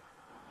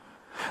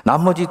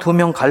 나머지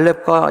 2명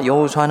갈렙과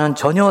여호수아는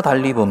전혀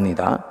달리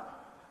봅니다.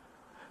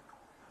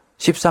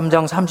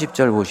 13장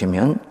 30절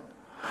보시면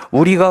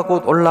우리가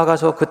곧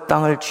올라가서 그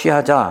땅을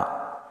취하자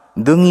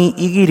능히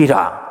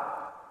이기리라.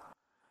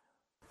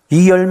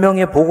 이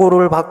 10명의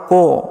보고를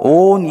받고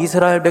온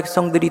이스라엘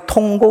백성들이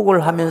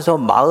통곡을 하면서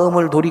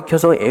마음을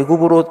돌이켜서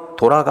애굽으로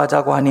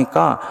돌아가자고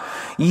하니까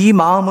이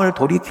마음을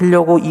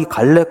돌이키려고 이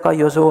갈렙과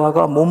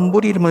여호수아가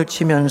몸부림을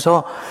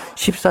치면서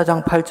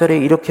 14장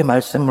 8절에 이렇게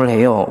말씀을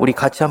해요. 우리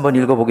같이 한번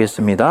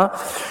읽어보겠습니다.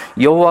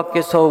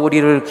 여호와께서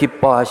우리를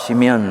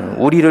기뻐하시면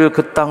우리를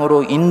그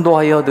땅으로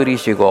인도하여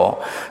들이시고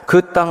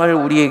그 땅을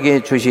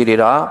우리에게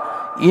주시리라.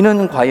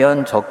 이는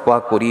과연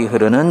젖과 꿀이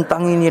흐르는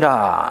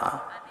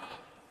땅이니라.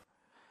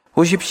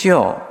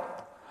 보십시오.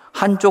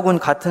 한쪽은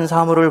같은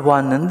사물을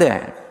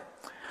보았는데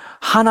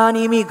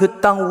하나님이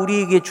그 땅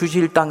우리에게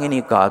주실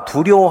땅이니까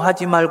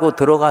두려워하지 말고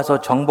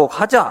들어가서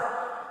정복하자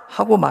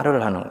하고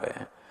말을 하는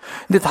거예요.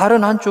 근데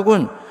다른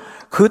한쪽은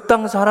그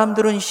땅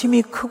사람들은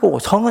힘이 크고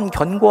성은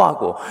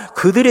견고하고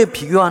그들에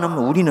비교하면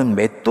우리는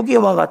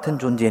메뚜기와 같은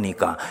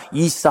존재니까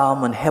이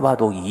싸움은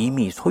해봐도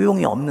이미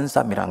소용이 없는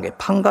싸움이라는 게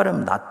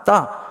판가름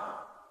났다.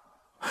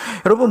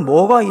 여러분,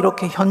 뭐가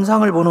이렇게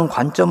현상을 보는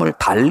관점을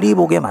달리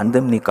보게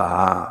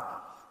만듭니까?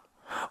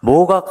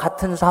 뭐가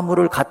같은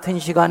사물을 같은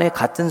시간에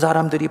같은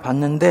사람들이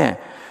봤는데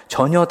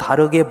전혀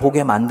다르게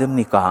보게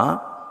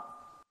만듭니까?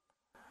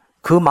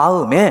 그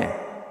마음에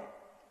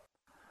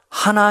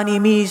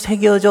하나님이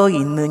새겨져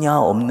있느냐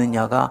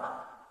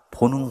없느냐가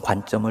보는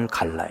관점을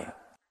갈라요.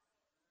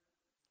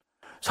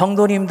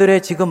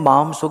 성도님들의 지금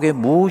마음속에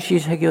무엇이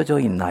새겨져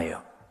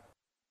있나요?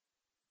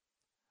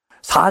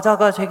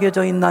 사자가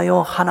새겨져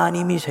있나요?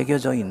 하나님이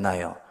새겨져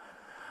있나요?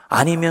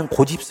 아니면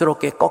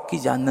고집스럽게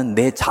꺾이지 않는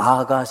내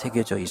자아가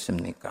새겨져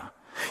있습니까?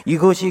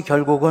 이것이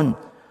결국은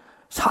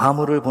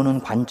사물을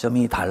보는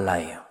관점이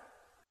달라요.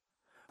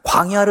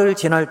 광야를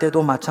지날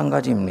때도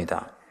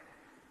마찬가지입니다.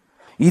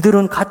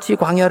 이들은 같이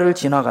광야를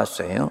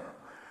지나갔어요.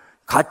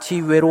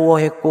 같이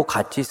외로워했고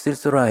같이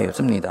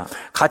쓸쓸하였습니다.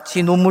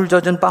 같이 눈물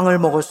젖은 빵을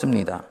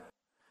먹었습니다.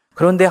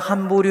 그런데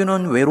한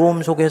부류는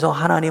외로움 속에서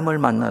하나님을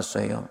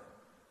만났어요.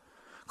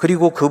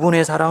 그리고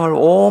그분의 사랑을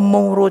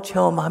온몸으로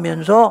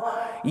체험하면서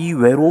이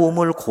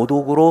외로움을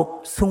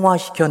고독으로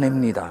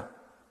승화시켜냅니다.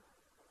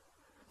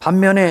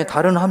 반면에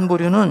다른 한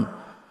부류는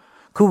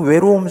그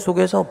외로움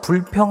속에서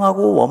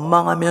불평하고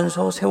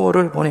원망하면서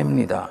세월을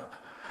보냅니다.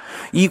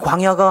 이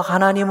광야가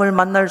하나님을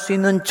만날 수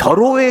있는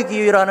절호의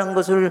기회라는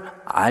것을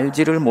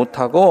알지를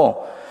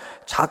못하고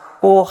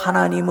자꾸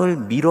하나님을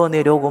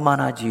밀어내려고만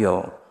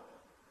하지요.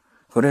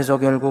 그래서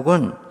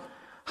결국은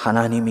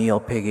하나님이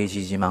옆에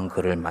계시지만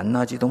그를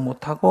만나지도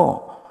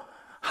못하고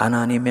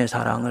하나님의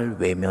사랑을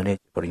외면해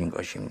버린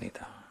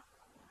것입니다.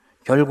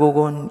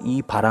 결국은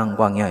이 바람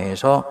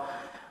광야에서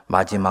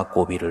마지막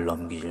고비를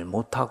넘기질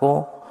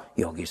못하고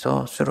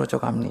여기서 쓰러져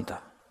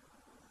갑니다.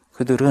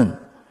 그들은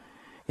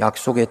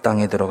약속의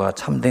땅에 들어가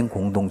참된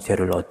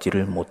공동체를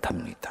얻지를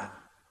못합니다.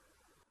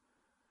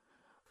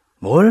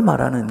 뭘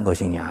말하는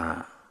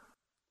것이냐?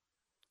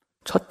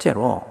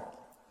 첫째로,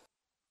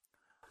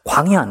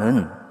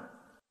 광야는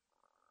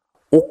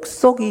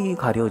옥석이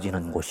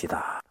가려지는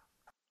곳이다.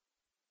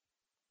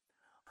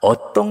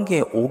 어떤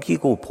게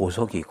옥이고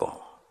보석이고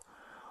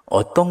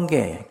어떤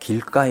게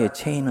길가에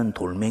채이는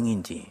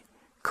돌멩인지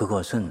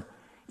그것은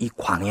이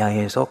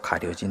광야에서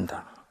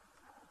가려진다.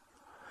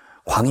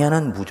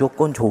 광야는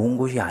무조건 좋은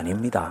곳이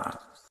아닙니다.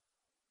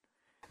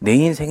 내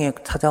인생에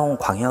찾아온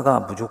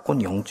광야가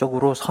무조건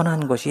영적으로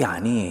선한 것이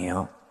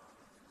아니에요.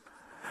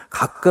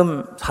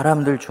 가끔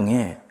사람들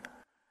중에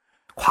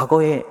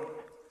과거에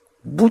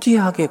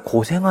무지하게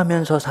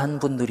고생하면서 산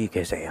분들이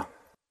계세요.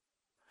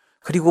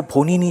 그리고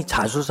본인이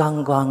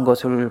자수상거한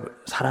것을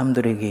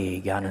사람들에게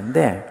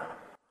얘기하는데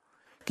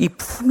이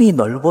품이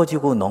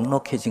넓어지고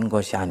넉넉해진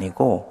것이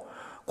아니고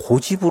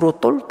고집으로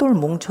똘똘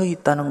뭉쳐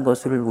있다는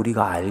것을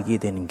우리가 알게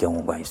되는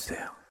경우가 있어요.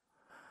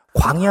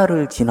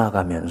 광야를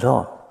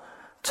지나가면서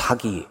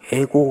자기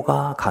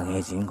에고가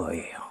강해진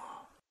거예요.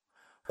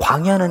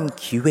 광야는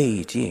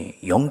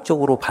기회이지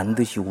영적으로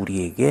반드시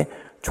우리에게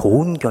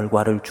좋은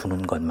결과를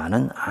주는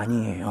것만은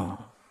아니에요.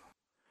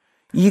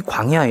 이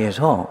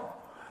광야에서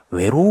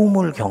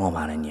외로움을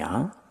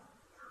경험하느냐,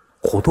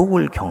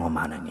 고독을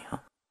경험하느냐,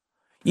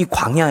 이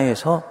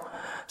광야에서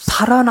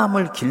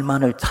살아남을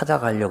길만을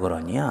찾아가려고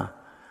그러냐,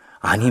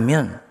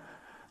 아니면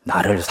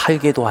나를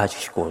살게도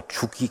하시고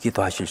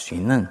죽이기도 하실 수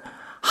있는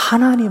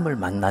하나님을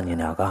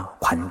만나느냐가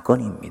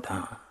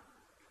관건입니다.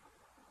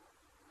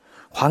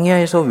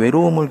 광야에서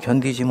외로움을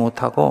견디지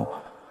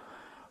못하고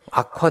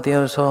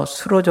악화되어서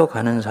쓰러져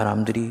가는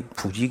사람들이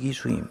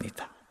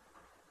부지기수입니다.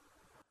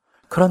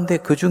 그런데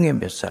그 중에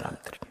몇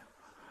사람들이요,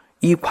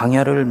 이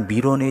광야를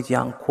밀어내지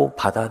않고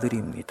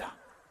받아들입니다.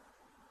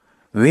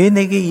 왜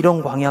내게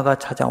이런 광야가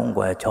찾아온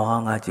거야?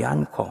 저항하지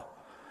않고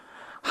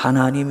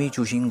하나님이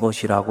주신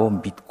것이라고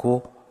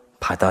믿고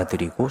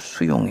받아들이고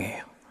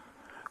수용해요.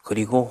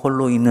 그리고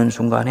홀로 있는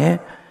순간에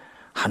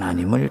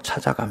하나님을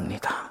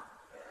찾아갑니다.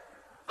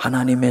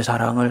 하나님의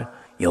사랑을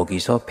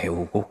여기서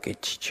배우고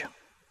깨치죠.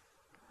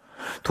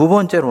 두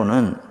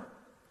번째로는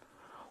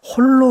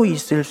홀로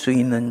있을 수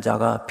있는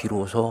자가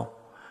비로소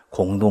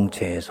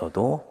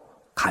공동체에서도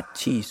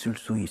같이 있을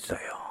수 있어요.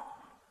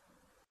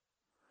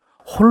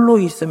 홀로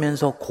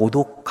있으면서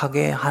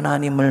고독하게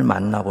하나님을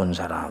만나본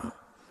사람,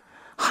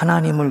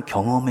 하나님을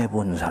경험해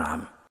본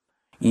사람,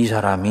 이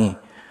사람이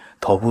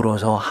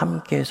더불어서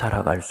함께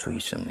살아갈 수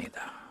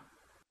있습니다.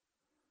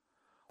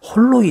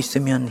 홀로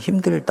있으면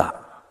힘들다.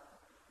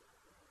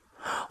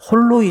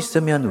 홀로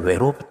있으면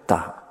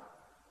외롭다.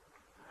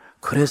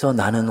 그래서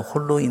나는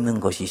홀로 있는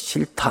것이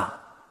싫다.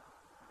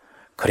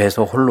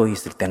 그래서 홀로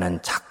있을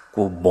때는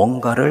자꾸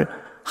뭔가를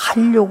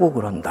하려고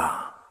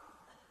그런다.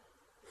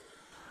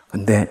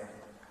 근데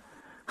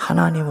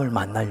하나님을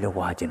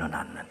만나려고 하지는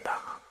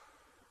않는다.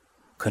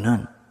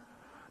 그는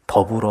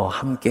더불어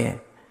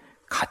함께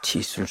같이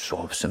있을 수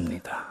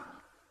없습니다.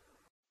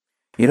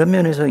 이런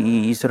면에서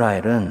이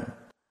이스라엘은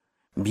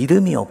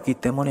믿음이 없기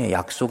때문에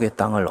약속의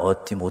땅을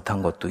얻지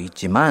못한 것도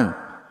있지만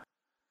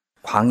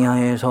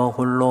광야에서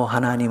홀로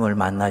하나님을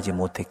만나지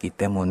못했기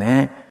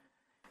때문에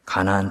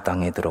가나안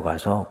땅에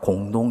들어가서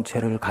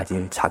공동체를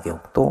가질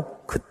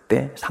자격도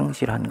그때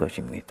상실한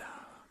것입니다.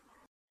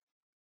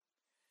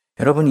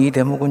 여러분, 이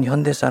대목은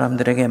현대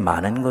사람들에게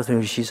많은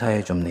것을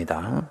시사해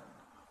줍니다.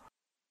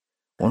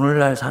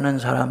 오늘날 사는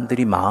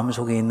사람들이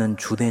마음속에 있는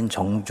주된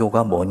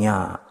정조가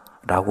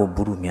뭐냐라고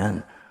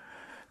물으면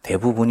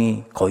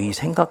대부분이 거의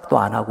생각도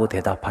안 하고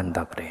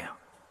대답한다 그래요.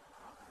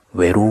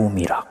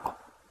 외로움이라고,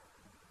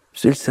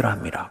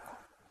 쓸쓸함이라고.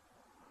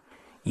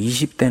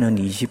 20대는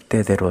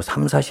 20대대로,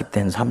 30,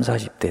 40대는 30,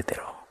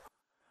 40대대로,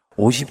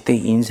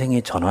 50대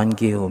인생의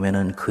전환기에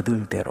오면은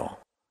그들대로,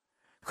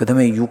 그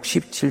다음에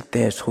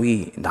 67대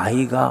소위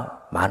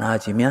나이가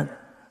많아지면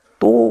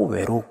또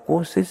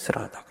외롭고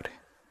쓸쓸하다 그래요.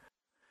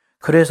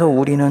 그래서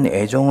우리는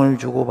애정을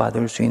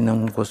주고받을 수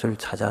있는 곳을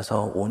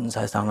찾아서 온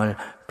세상을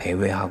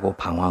배회하고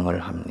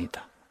방황을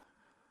합니다.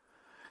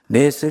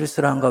 내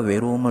쓸쓸함과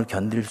외로움을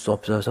견딜 수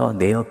없어서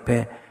내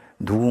옆에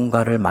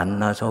누군가를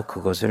만나서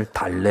그것을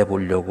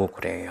달래보려고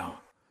그래요.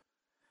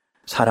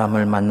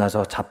 사람을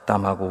만나서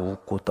잡담하고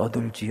웃고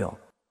떠들지요.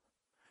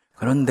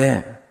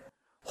 그런데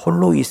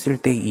홀로 있을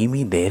때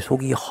이미 내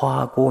속이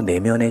허하고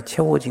내면에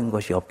채워진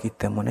것이 없기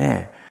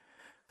때문에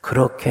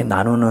그렇게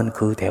나누는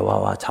그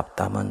대화와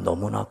잡담은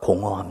너무나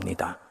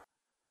공허합니다.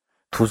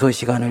 두세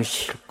시간을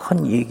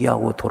실컷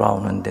얘기하고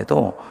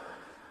돌아오는데도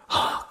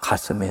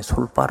가슴에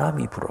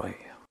솔바람이 불어요.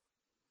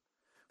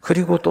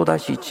 그리고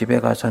또다시 집에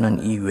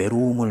가서는 이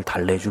외로움을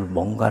달래줄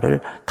뭔가를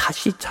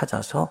다시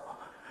찾아서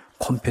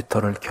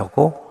컴퓨터를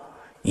켜고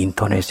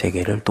인터넷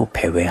세계를 또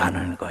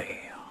배회하는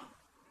거예요.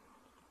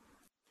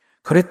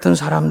 그랬던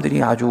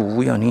사람들이 아주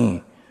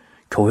우연히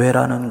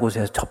교회라는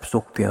곳에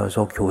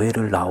접속되어서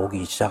교회를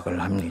나오기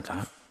시작을 합니다.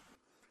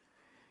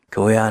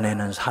 교회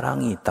안에는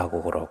사랑이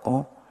있다고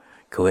그러고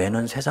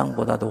교회는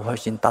세상보다도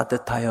훨씬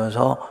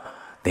따뜻하여서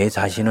내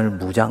자신을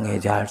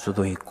무장해제할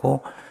수도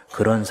있고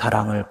그런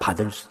사랑을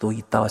받을 수도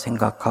있다고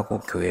생각하고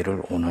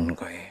교회를 오는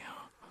거예요.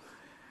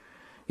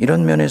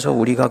 이런 면에서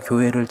우리가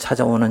교회를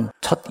찾아오는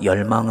첫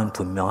열망은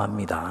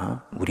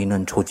분명합니다.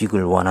 우리는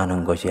조직을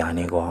원하는 것이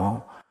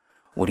아니고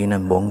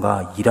우리는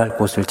뭔가 일할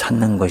곳을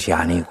찾는 것이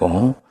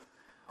아니고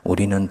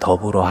우리는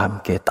더불어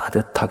함께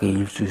따뜻하게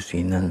있을 수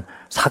있는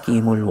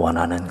사귐을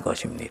원하는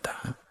것입니다.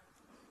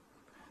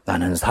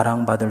 나는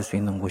사랑받을 수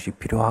있는 곳이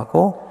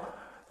필요하고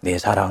내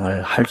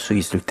사랑을 할 수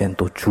있을 땐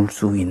또 줄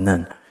수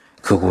있는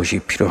그곳이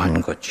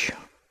필요한 거지요.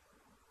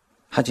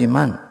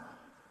 하지만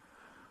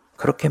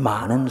그렇게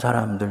많은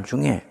사람들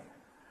중에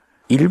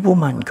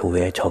일부만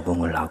교회에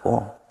적응을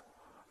하고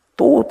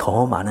또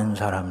더 많은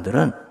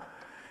사람들은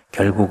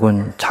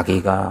결국은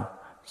자기가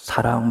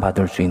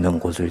사랑받을 수 있는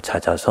곳을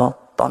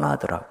찾아서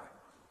떠나더라고요.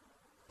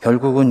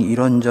 결국은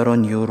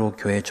이런저런 이유로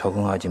교회에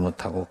적응하지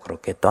못하고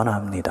그렇게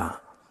떠납니다.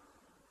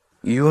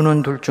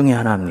 이유는 둘 중에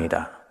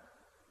하나입니다.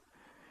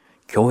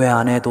 교회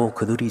안에도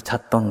그들이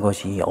찾던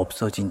것이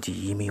없어진 지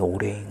이미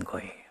오래인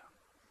거예요.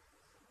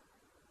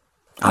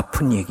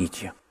 아픈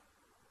얘기지요.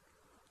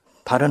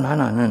 다른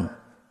하나는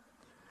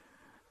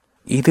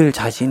이들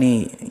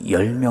자신이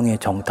 10명의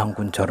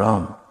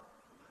정탐꾼처럼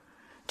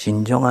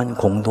진정한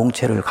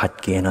공동체를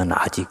갖기에는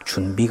아직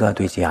준비가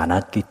되지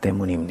않았기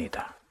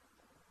때문입니다.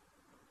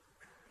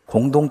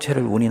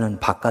 공동체를 우리는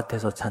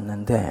바깥에서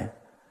찾는데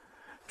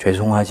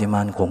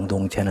죄송하지만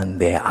공동체는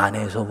내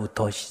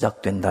안에서부터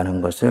시작된다는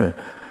것을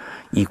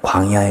이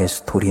광야의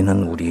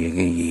스토리는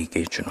우리에게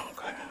얘기해 주는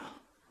거예요.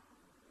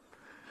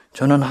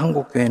 저는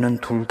한국교회는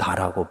둘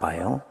다라고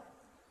봐요.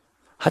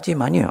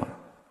 하지만요,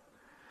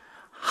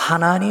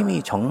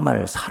 하나님이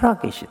정말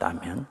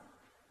살아계시다면,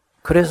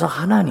 그래서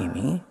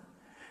하나님이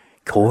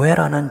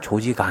교회라는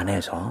조직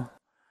안에서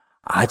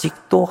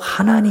아직도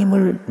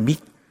하나님을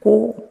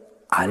믿고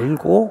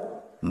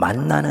알고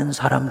만나는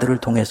사람들을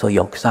통해서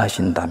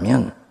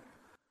역사하신다면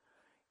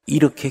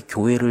이렇게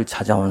교회를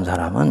찾아온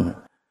사람은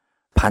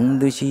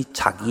반드시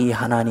자기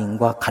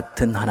하나님과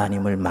같은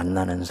하나님을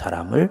만나는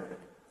사람을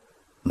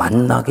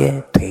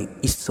만나게 돼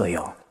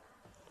있어요.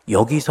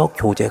 여기서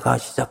교제가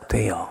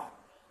시작돼요.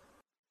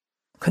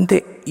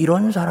 근데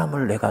이런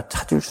사람을 내가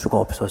찾을 수가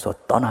없어서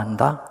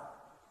떠난다?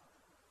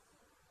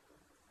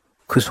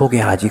 그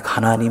속에 아직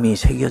하나님이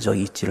새겨져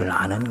있지를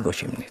않은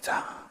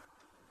것입니다.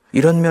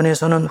 이런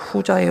면에서는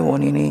후자의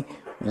원인이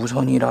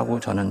우선이라고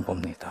저는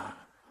봅니다.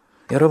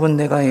 여러분,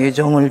 내가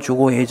애정을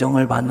주고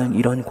애정을 받는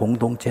이런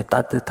공동체,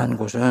 따뜻한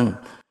곳은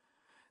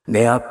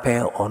내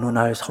앞에 어느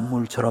날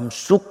선물처럼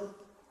쑥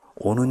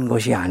오는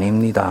것이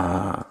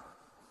아닙니다.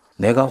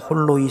 내가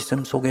홀로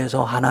있음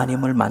속에서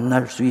하나님을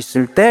만날 수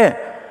있을 때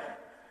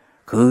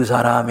그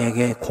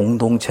사람에게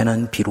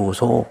공동체는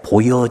비로소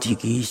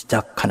보여지기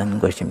시작하는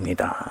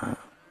것입니다.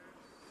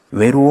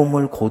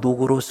 외로움을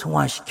고독으로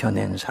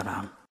승화시켜낸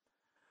사람,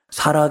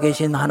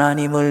 살아계신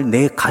하나님을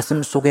내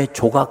가슴 속에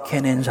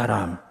조각해낸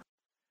사람,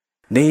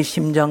 내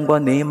심장과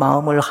내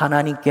마음을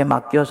하나님께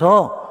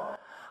맡겨서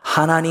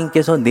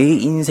하나님께서 내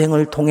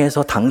인생을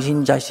통해서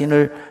당신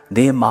자신을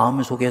내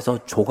마음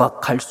속에서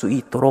조각할 수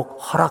있도록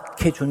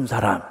허락해 준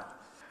사람,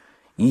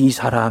 이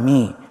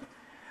사람이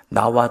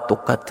나와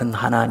똑같은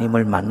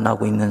하나님을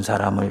만나고 있는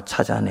사람을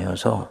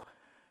찾아내어서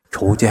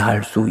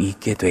교제할 수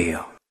있게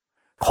돼요.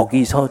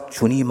 거기서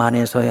주님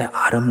안에서의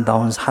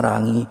아름다운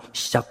사랑이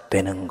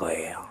시작되는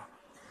거예요.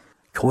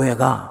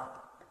 교회가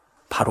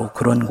바로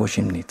그런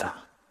곳입니다.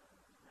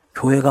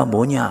 교회가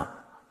뭐냐?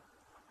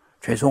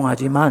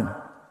 죄송하지만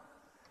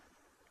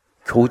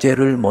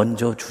교제를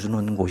먼저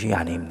주는 곳이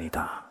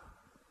아닙니다.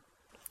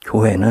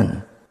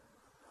 교회는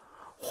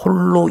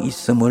홀로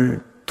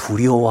있음을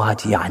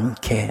두려워하지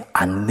않게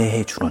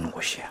안내해 주는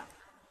곳이야.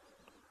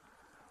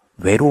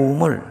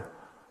 외로움을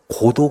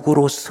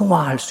고독으로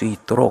승화할 수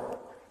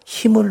있도록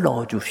힘을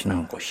넣어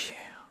주시는 곳이에요.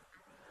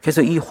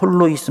 그래서 이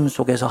홀로 있음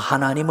속에서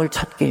하나님을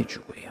찾게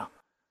해주고요.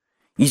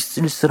 이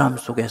쓸쓸함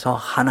속에서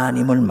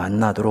하나님을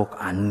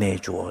만나도록 안내해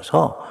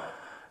주어서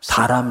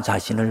사람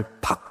자신을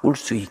바꿀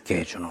수 있게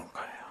해주는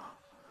거예요.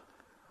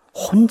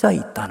 혼자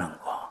있다는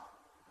거,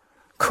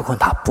 그거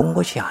나쁜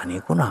것이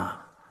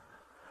아니구나.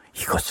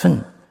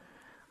 이것은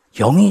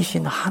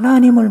영이신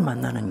하나님을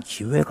만나는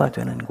기회가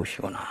되는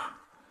곳이구나.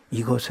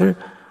 이것을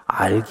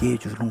알게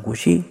해주는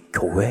곳이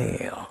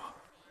교회예요.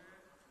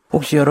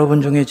 혹시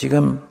여러분 중에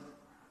지금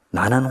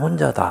나는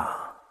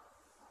혼자다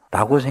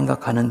라고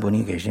생각하는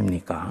분이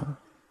계십니까?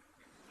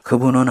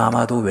 그분은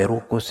아마도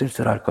외롭고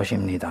쓸쓸할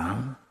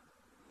것입니다.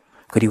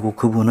 그리고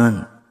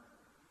그분은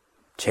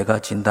제가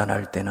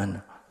진단할 때는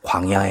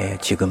광야에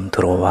지금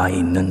들어와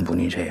있는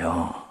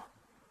분이세요.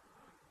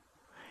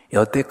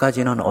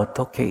 여태까지는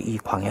어떻게 이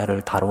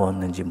광야를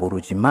다루었는지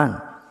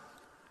모르지만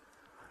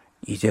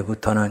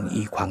이제부터는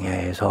이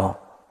광야에서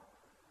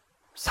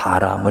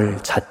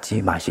사람을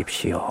찾지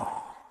마십시오.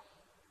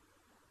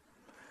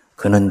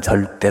 그는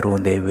절대로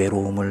내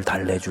외로움을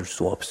달래줄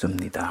수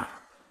없습니다.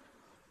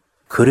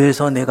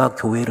 그래서 내가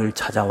교회를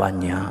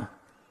찾아왔냐?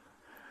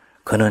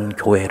 그는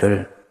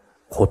교회를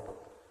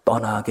곧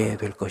떠나게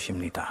될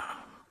것입니다.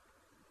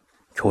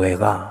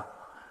 교회가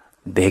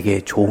내게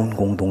좋은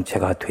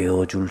공동체가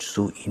되어줄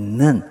수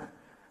있는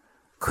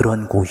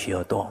그런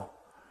곳이어도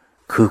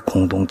그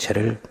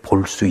공동체를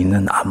볼 수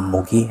있는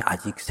안목이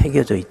아직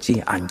새겨져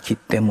있지 않기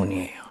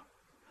때문이에요.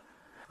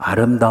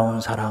 아름다운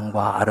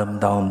사랑과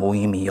아름다운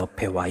모임이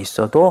옆에 와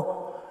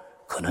있어도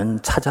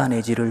그는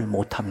찾아내지를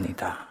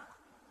못합니다.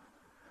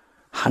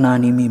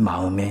 하나님이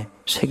마음에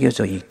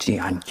새겨져 있지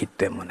않기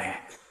때문에.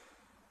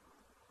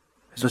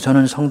 그래서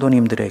저는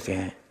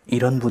성도님들에게,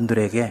 이런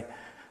분들에게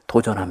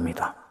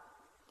도전합니다.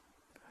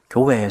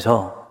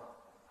 교회에서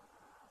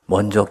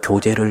먼저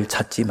교제를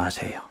찾지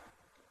마세요.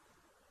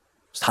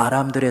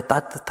 사람들의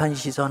따뜻한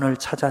시선을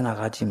찾아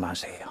나가지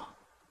마세요.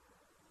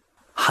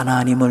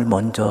 하나님을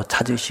먼저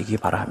찾으시기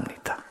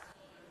바랍니다.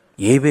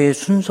 예배의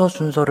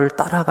순서를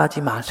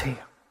따라가지 마세요.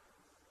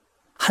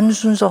 한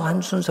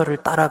순서를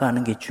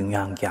따라가는 게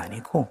중요한 게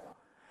아니고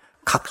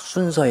각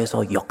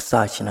순서에서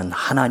역사하시는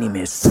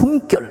하나님의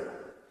숨결,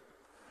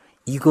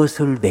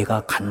 이것을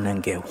내가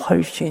갖는 게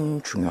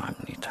훨씬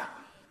중요합니다.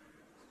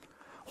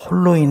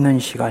 홀로 있는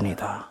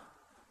시간이다.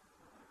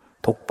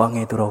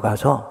 독방에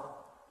들어가서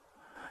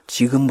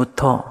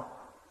지금부터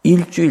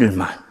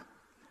일주일만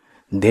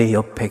내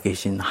옆에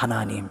계신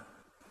하나님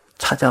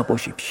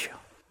찾아보십시오.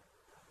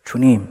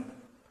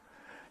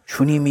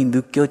 주님이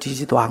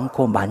느껴지지도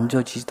않고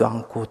만져지지도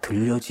않고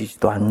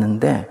들려지지도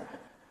않는데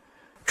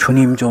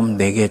주님 좀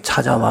내게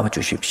찾아와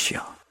주십시오.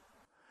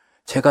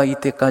 제가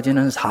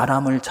이때까지는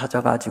사람을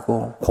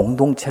찾아가지고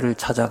공동체를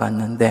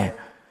찾아갔는데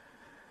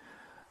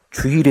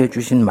주일에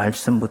주신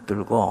말씀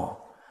붙들고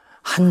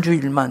한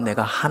주일만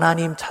내가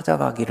하나님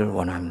찾아가기를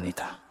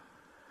원합니다.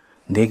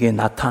 내게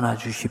나타나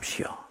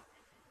주십시오.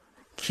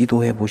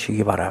 기도해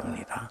보시기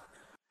바랍니다.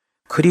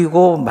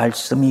 그리고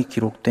말씀이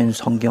기록된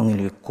성경을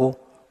읽고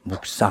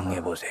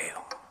묵상해 보세요.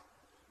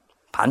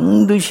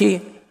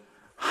 반드시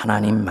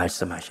하나님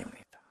말씀하십니다.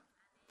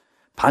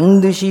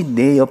 반드시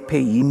내 옆에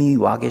이미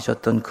와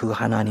계셨던 그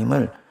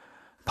하나님을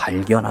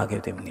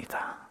발견하게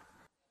됩니다.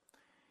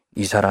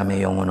 이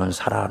사람의 영혼은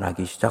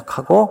살아나기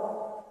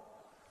시작하고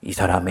이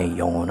사람의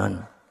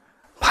영혼은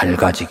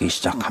밝아지기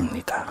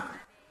시작합니다.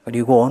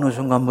 그리고 어느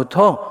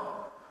순간부터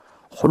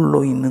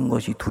홀로 있는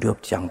것이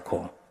두렵지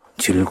않고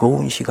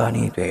즐거운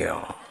시간이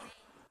돼요.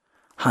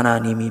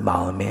 하나님이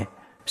마음에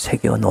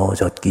새겨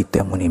넣어졌기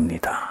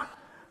때문입니다.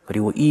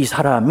 그리고 이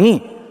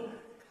사람이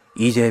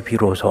이제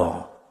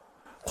비로소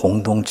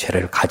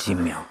공동체를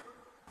가지며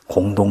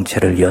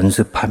공동체를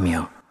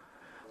연습하며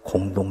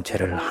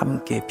공동체를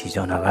함께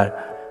빚어나갈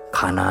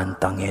가나안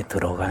땅에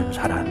들어간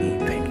사람이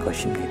된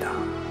것입니다.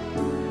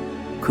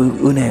 그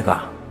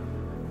은혜가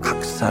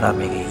각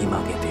사람에게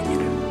임하게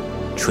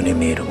되기를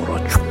주님의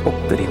이름으로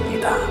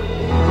축복드립니다.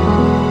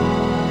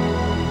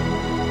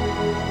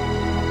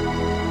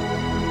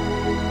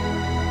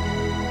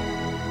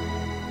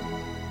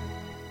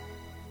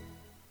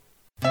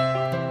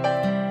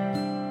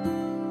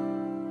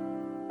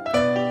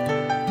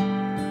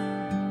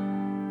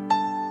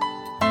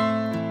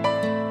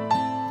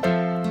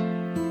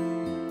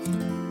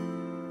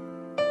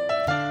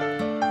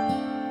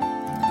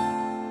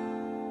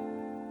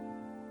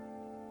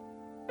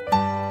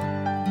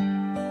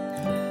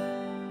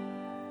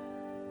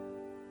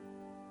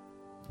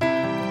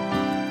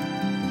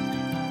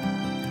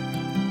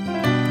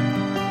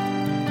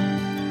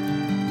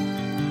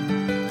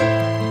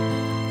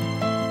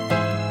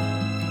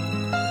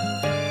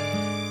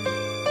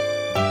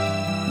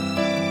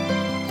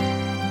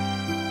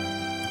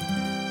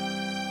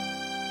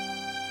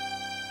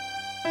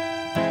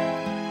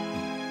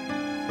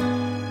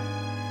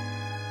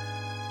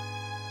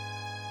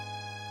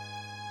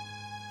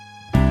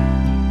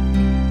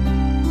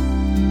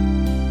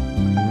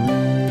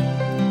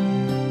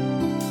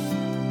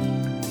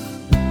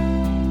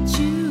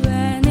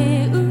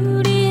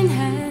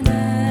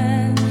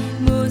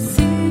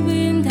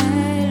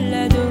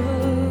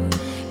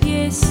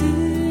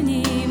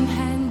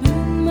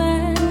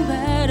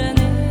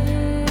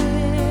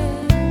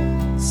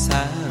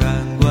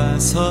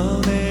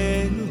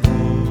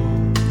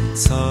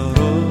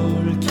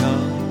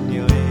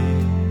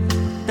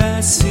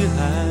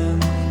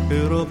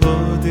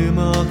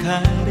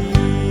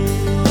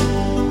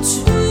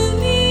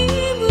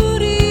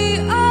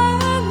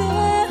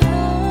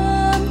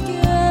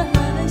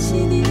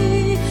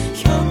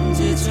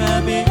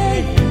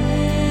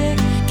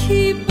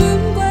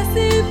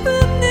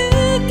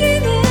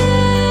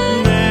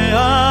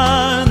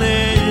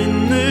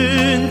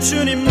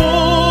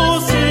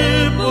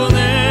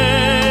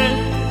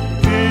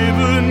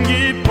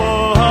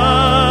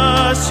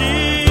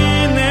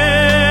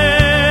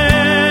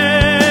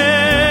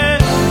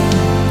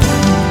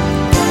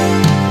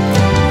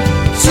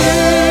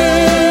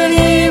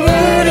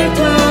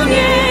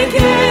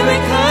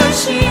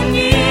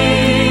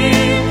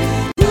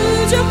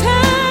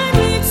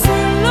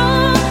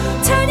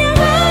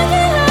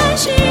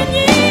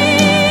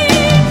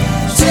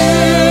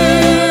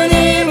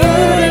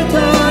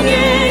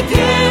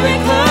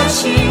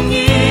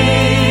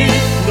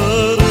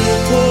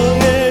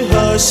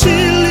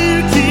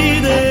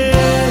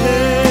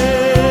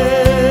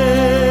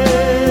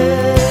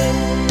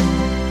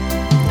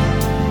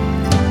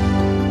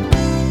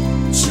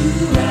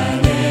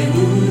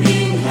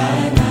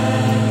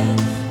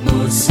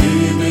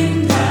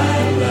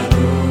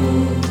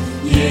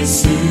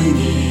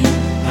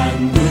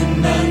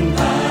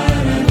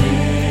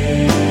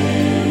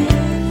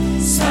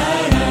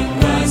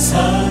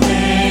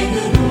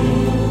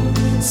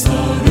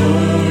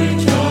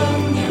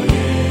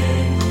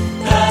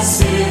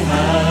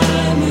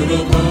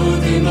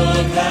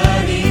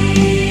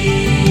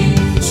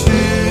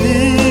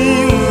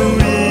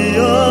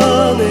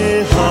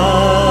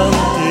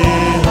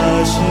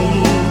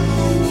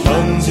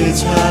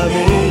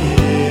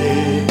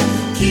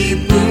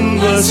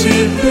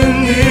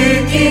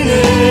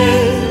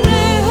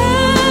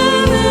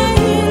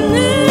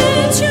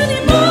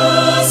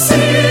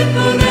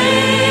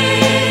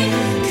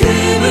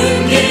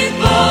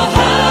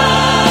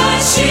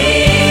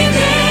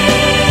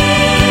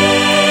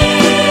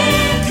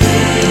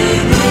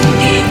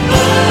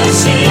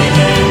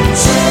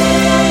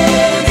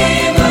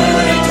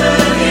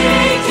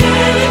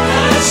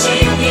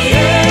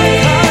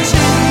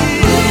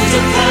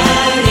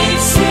 부족한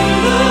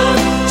입술로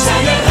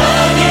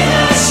찬양하게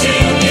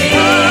하시니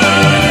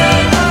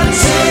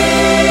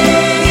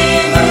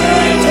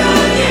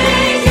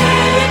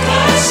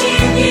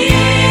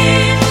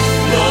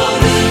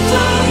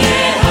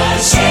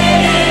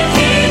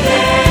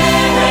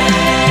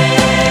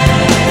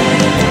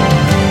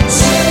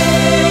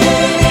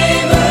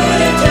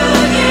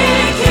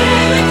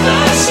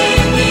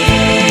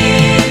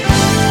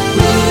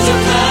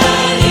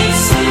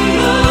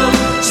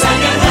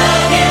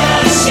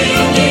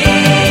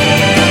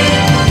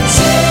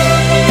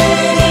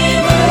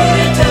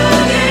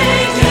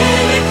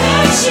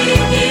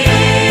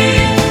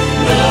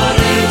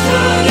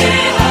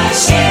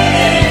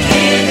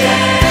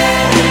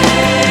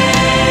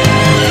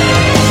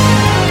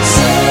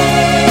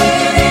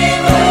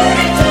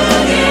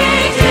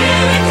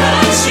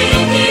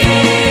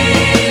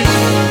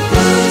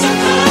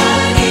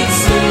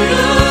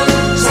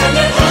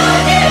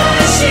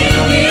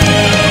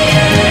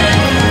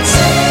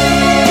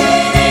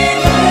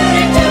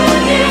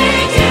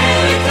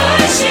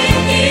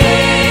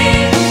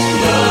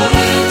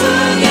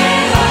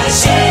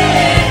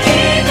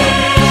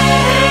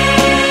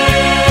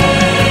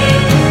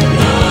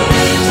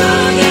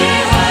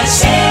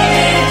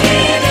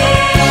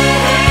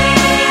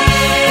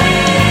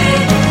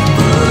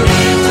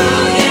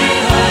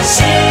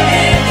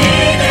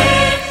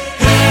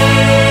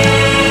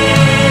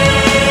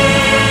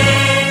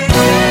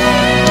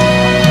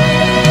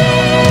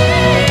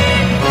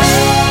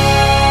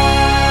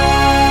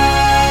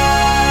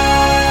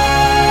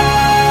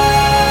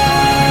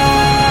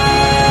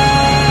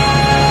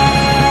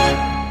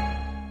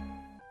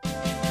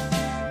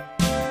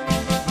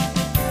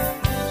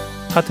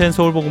하트앤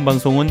서울 복음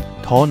방송은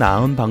더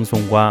나은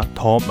방송과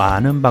더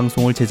많은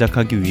방송을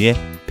제작하기 위해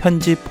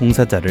편집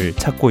봉사자를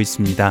찾고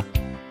있습니다.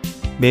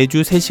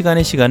 매주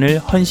 3시간의 시간을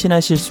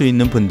헌신하실 수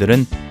있는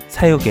분들은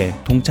사역에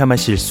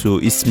동참하실 수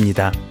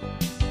있습니다.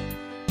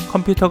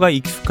 컴퓨터가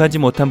익숙하지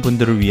못한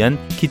분들을 위한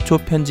기초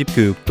편집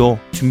교육도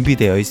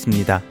준비되어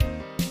있습니다.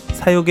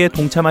 사역에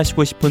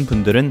동참하시고 싶은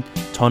분들은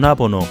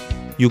전화번호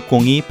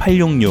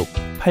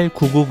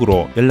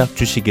 602-866-8999로 연락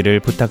주시기를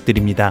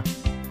부탁드립니다.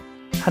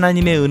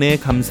 하나님의 은혜에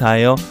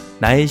감사하여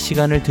나의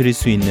시간을 드릴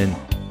수 있는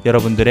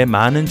여러분들의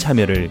많은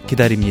참여를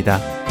기다립니다.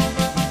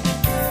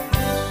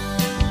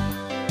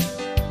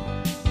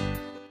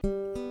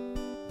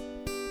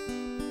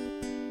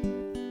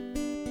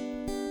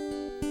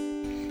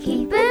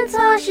 기쁜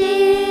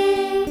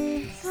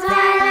소식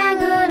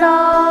사랑으로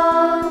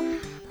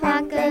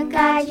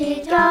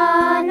땅끝까지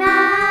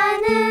전하는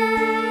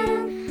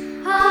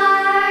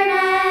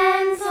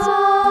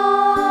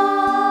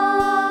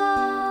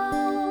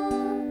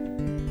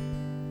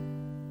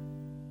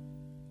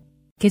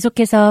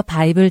계속해서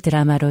바이블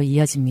드라마로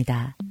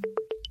이어집니다.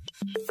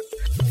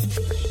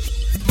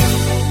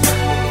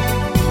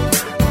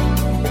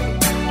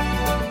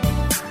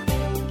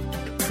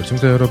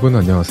 시청자 여러분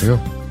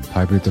안녕하세요.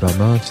 바이블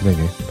드라마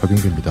진행의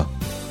박윤규입니다.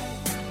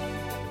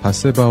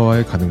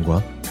 밧세바와의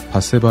간음과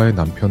밧세바의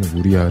남편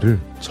우리아를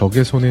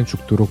적의 손에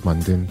죽도록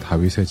만든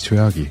다윗의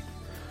죄악이,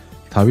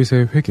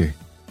 다윗의 회개,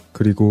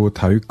 그리고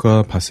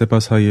다윗과 밧세바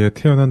사이에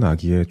태어난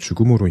아기의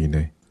죽음으로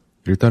인해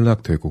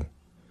일단락되고,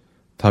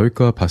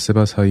 다윗과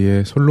밧세바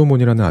사이에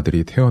솔로몬이라는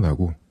아들이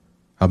태어나고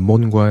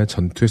암몬과의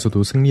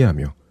전투에서도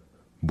승리하며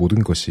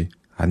모든 것이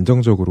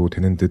안정적으로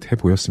되는 듯 해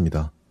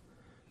보였습니다.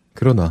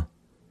 그러나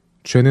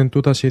죄는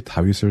또다시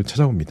다윗을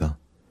찾아옵니다.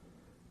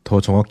 더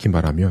정확히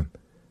말하면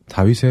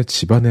다윗의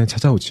집안에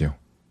찾아오지요.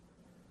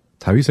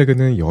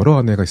 다윗에게는 여러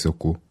아내가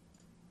있었고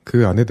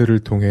그 아내들을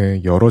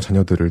통해 여러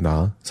자녀들을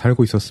낳아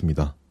살고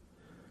있었습니다.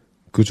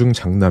 그중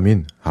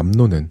장남인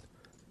암논은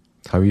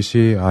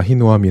다윗이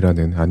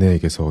아히노암이라는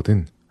아내에게서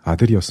얻은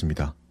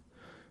아들이었습니다.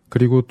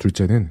 그리고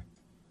둘째는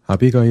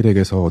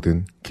아비가일에게서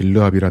얻은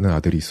길르압이라는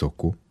아들이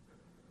있었고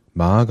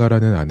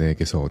마아가라는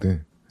아내에게서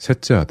얻은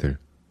셋째 아들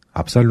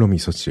압살롬이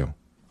있었지요.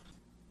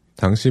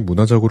 당시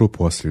문화적으로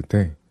보았을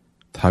때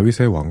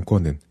다윗의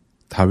왕권은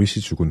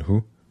다윗이 죽은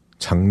후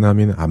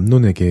장남인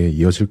암논에게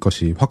이어질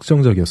것이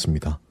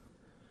확정적이었습니다.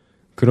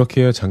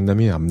 그렇기에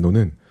장남인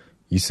암논은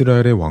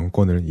이스라엘의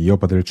왕권을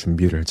이어받을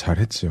준비를 잘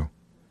했지요.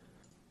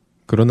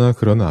 그러나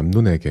그런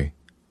암논에게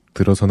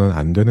들어서는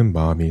안 되는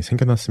마음이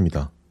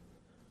생겨났습니다.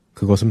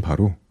 그것은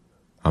바로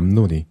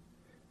암논이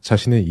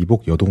자신의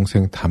이복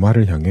여동생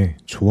다말을 향해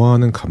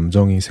좋아하는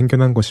감정이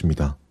생겨난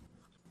것입니다.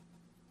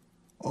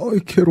 아이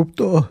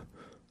괴롭다.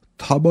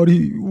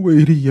 다말이 왜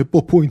이리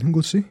예뻐 보이는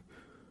거지?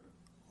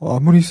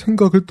 아무리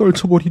생각을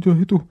떨쳐버리려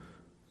해도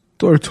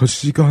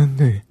떨쳐지지가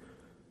않네.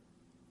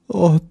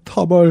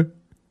 다말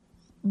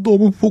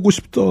너무 보고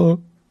싶다.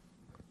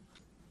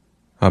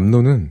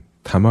 암논은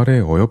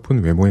다말의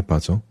어여쁜 외모에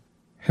빠져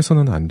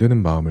해서는 안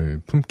되는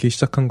마음을 품기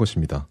시작한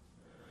것입니다.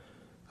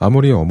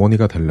 아무리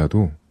어머니가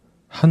달라도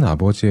한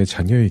아버지의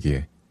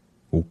자녀이기에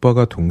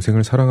오빠가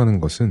동생을 사랑하는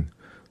것은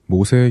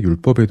모세의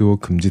율법에도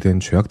금지된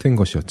죄악된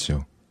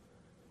것이었지요.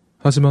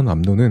 하지만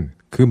암논은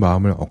그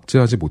마음을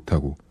억제하지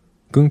못하고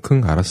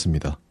끙끙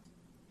앓았습니다.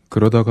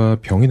 그러다가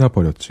병이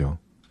나버렸지요.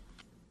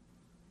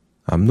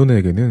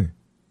 암논에게는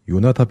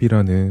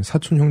요나답이라는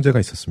사촌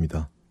형제가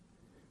있었습니다.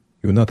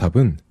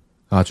 요나답은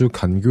아주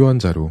간교한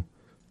자로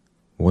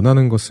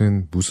원하는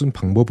것은 무슨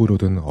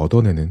방법으로든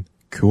얻어내는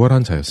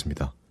교활한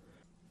자였습니다.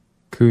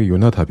 그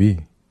요나답이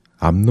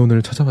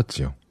암논을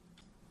찾아왔지요.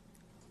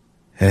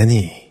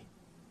 아니,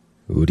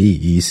 우리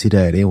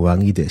이스라엘의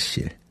왕이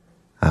되실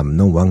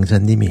암논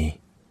왕자님이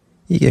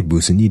이게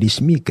무슨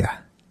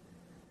일이십니까?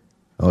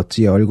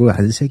 어찌 얼굴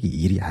안색이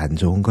이리 안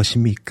좋은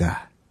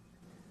것입니까?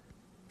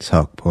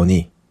 석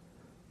보니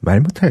말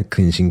못할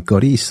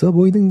근심거리 있어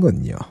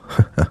보이는군요.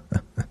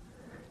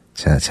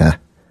 자,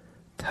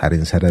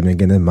 다른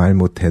사람에게는 말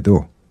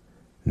못해도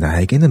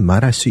나에게는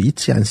말할 수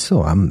있지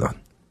않소, 암논.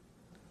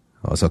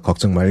 어서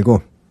걱정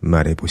말고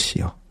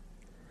말해보시오.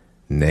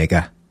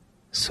 내가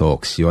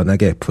속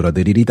시원하게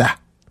풀어드리리다.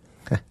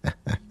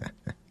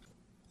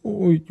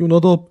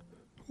 요나답,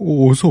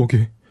 어서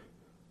오게.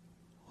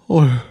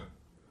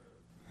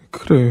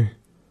 그래.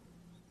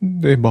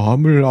 내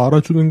마음을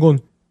알아주는 건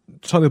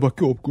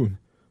자네밖에 없군.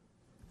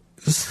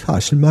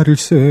 사실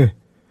말일세.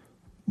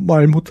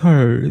 말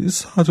못할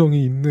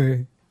사정이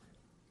있네.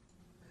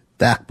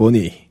 딱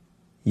보니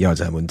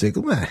여자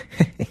문제구만.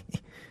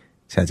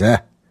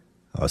 자자,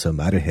 어서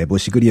말을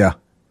해보시구려.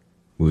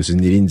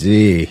 무슨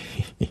일인지.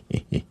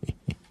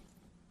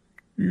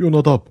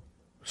 요나답,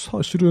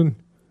 사실은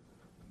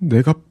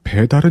내가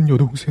배다른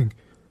여동생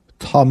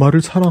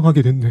다말을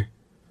사랑하게 됐네.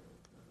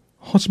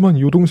 하지만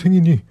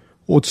여동생이니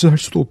어찌할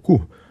수도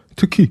없고,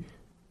 특히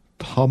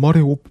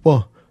다말의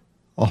오빠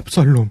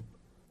압살롬,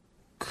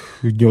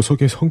 그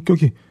녀석의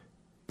성격이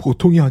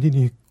보통이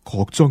아니니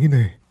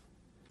걱정이네.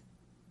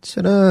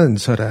 저런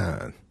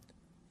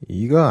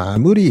이거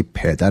아무리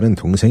배다른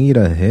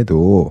동생이라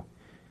해도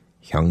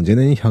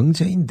형제는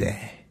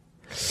형제인데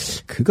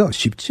그거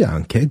쉽지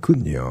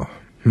않겠군요.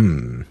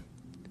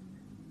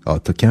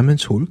 어떻게 하면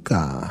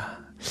좋을까?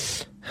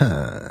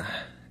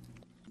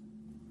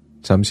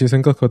 잠시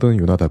생각하던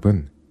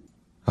요나답은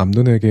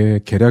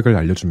암논에게 계략을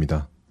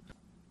알려줍니다.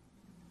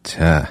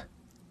 자,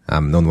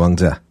 암논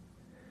왕자.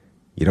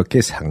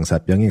 이렇게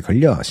상사병에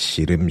걸려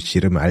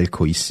시름시름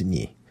앓고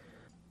있으니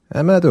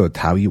아마도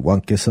다윗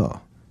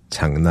왕께서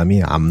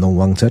장남이 암논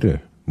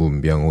왕자를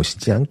문병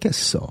오시지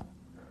않겠소.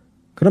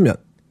 그러면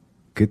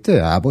그때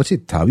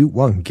아버지 다윗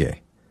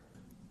왕께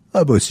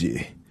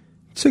아버지,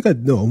 제가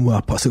너무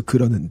아파서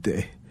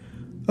그러는데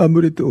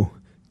아무래도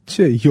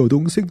제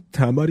여동생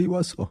다말이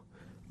와서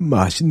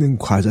맛있는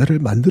과자를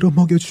만들어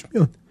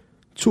먹여주면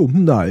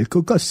좀 나을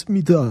것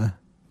같습니다.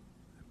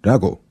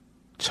 라고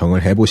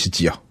청을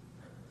해보시지요.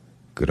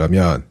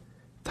 그러면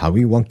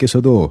다윗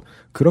왕께서도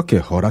그렇게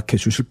허락해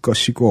주실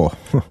것이고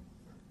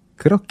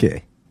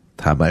그렇게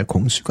다말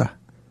공주가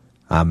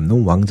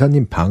암논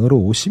왕자님 방으로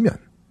오시면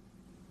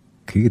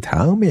그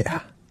다음에야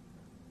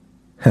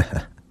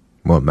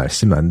뭐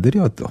말씀 안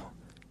드려도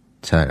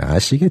잘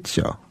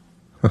아시겠죠?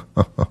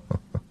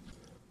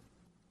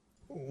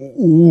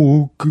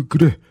 오,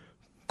 그래.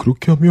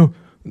 그렇게 하면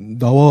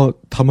나와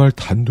다말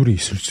단둘이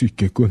있을 수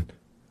있겠군.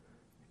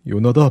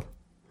 요나답,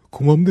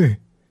 고맙네.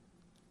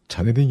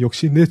 자네는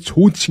역시 내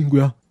좋은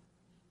친구야.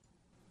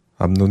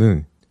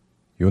 암논은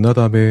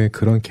요나답의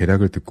그런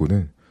계략을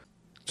듣고는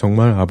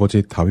정말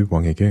아버지 다윗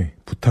왕에게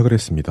부탁을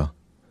했습니다.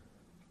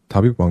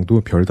 다윗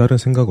왕도 별다른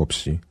생각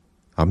없이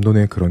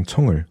암논의 그런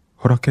청을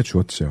허락해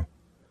주었지요.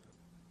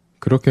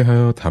 그렇게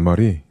하여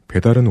다말이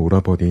배다른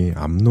오라버니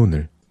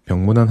암논을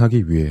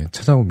병문안하기 위해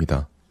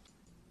찾아옵니다.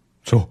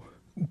 저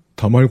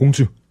다말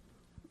공주,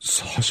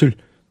 사실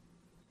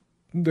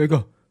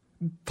내가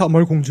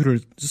다말 공주를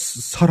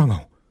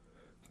사랑하오.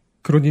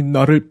 그러니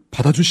나를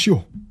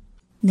받아주시오.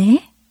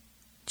 네?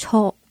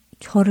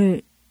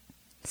 저를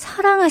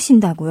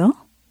사랑하신다고요?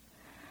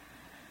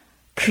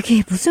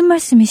 그게 무슨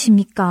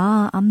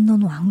말씀이십니까,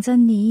 암논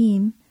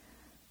왕자님?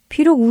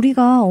 비록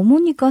우리가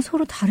어머니가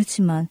서로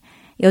다르지만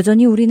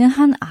여전히 우리는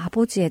한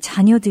아버지의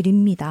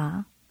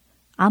자녀들입니다.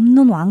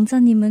 암논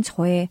왕자님은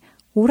저의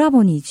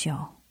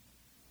오라버니지요.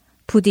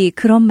 부디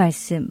그런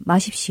말씀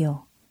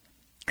마십시오.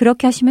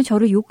 그렇게 하시면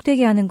저를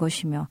욕되게 하는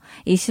것이며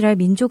이스라엘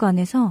민족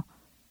안에서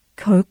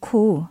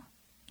결코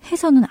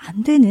해서는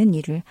안 되는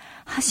일을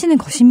하시는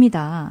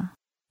것입니다.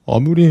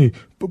 아무리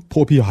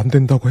법이 안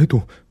된다고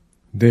해도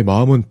내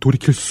마음은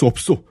돌이킬 수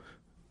없소.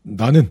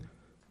 나는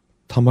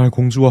다말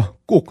공주와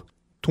꼭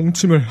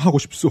동침을 하고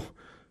싶소.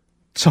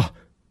 자,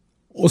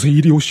 어서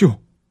이리 오시오.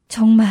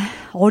 정말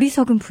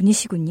어리석은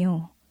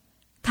분이시군요.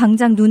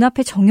 당장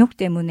눈앞의 정욕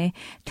때문에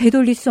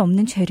되돌릴 수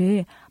없는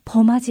죄를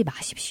범하지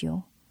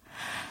마십시오.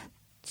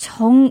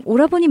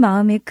 오라버니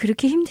마음에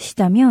그렇게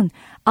힘드시다면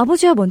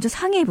아버지와 먼저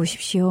상의해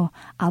보십시오.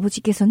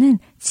 아버지께서는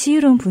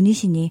지혜로운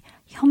분이시니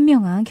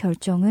현명한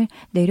결정을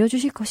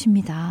내려주실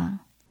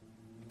것입니다.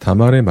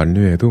 다말의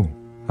만류에도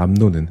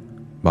암논은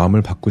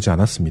마음을 바꾸지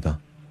않았습니다.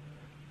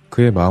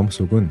 그의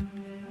마음속은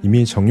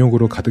이미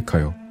정욕으로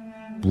가득하여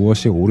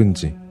무엇이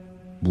옳은지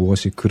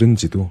무엇이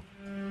그른지도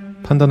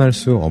판단할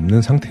수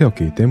없는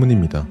상태였기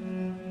때문입니다.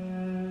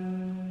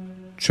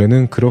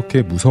 죄는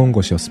그렇게 무서운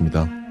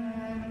것이었습니다.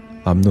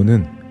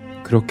 암논은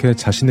그렇게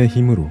자신의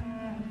힘으로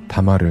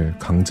다말을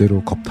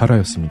강제로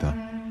겁탈하였습니다.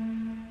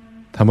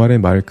 다말의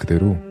말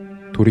그대로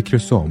돌이킬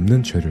수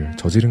없는 죄를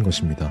저지른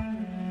것입니다.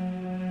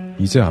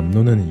 이제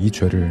암논은 이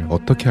죄를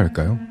어떻게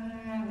할까요?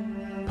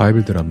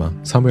 바이블 드라마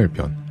사무엘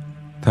편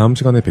다음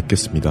시간에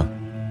뵙겠습니다.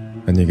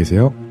 안녕히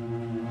계세요.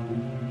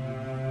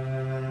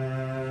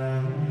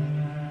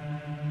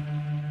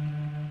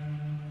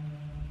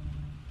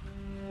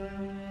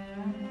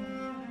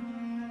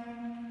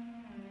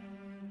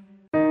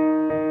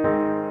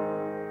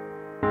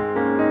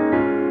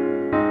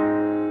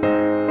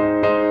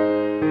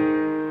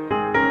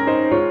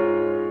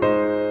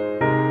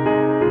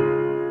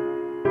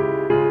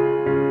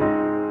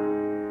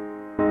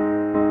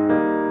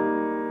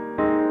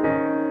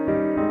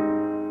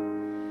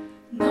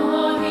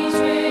 너희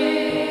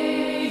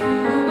죄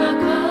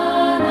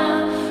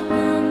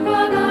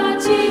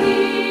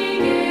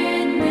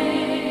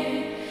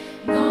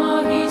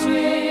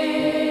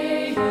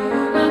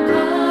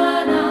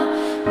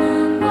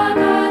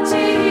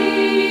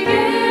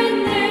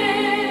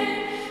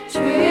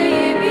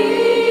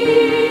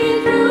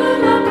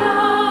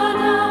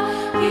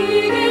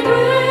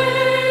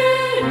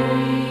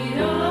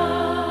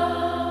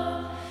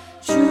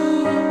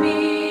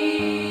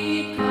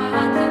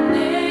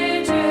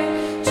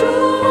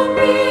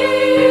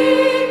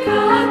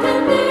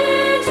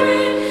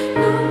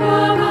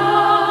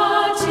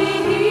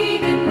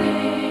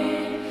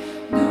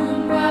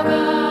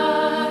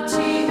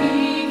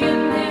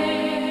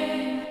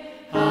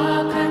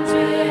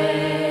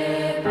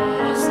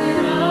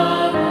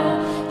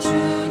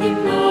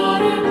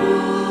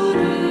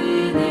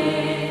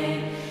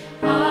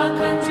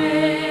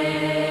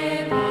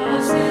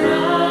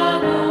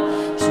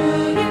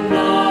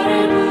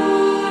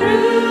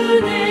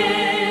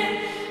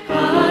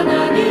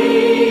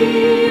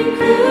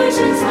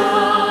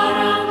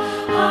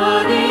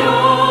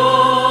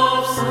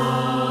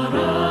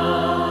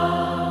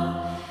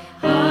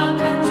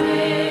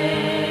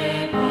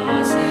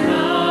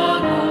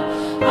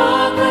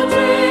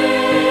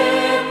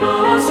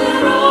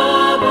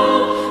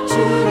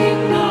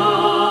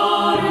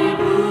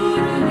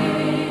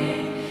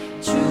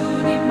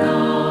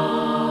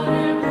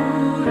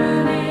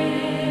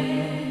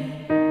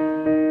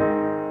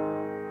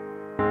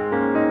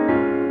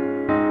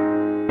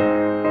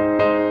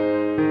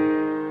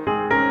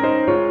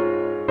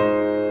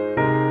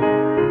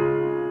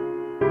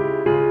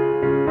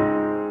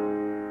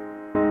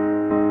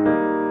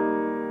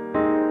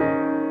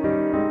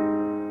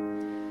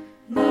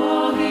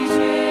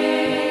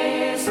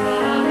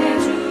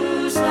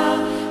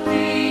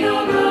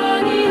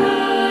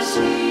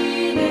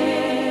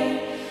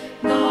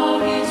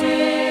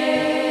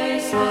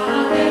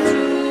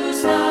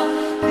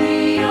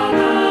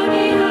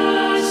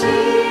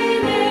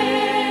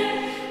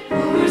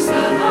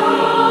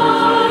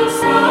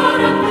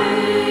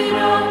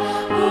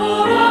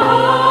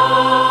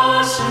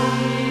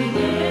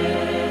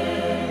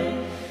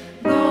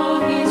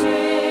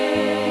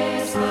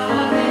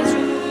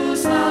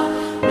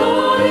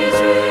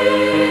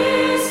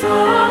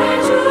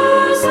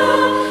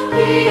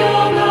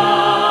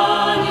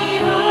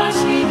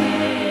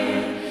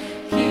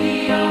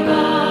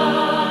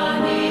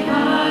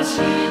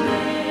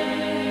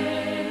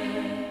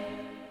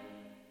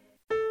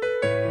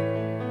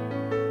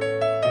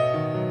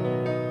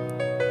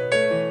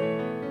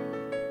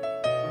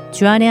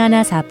주안의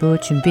하나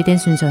 4부 준비된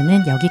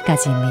순서는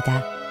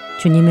여기까지입니다.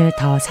 주님을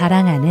더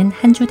사랑하는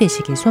한 주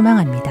되시길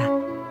소망합니다.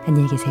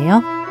 안녕히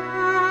계세요.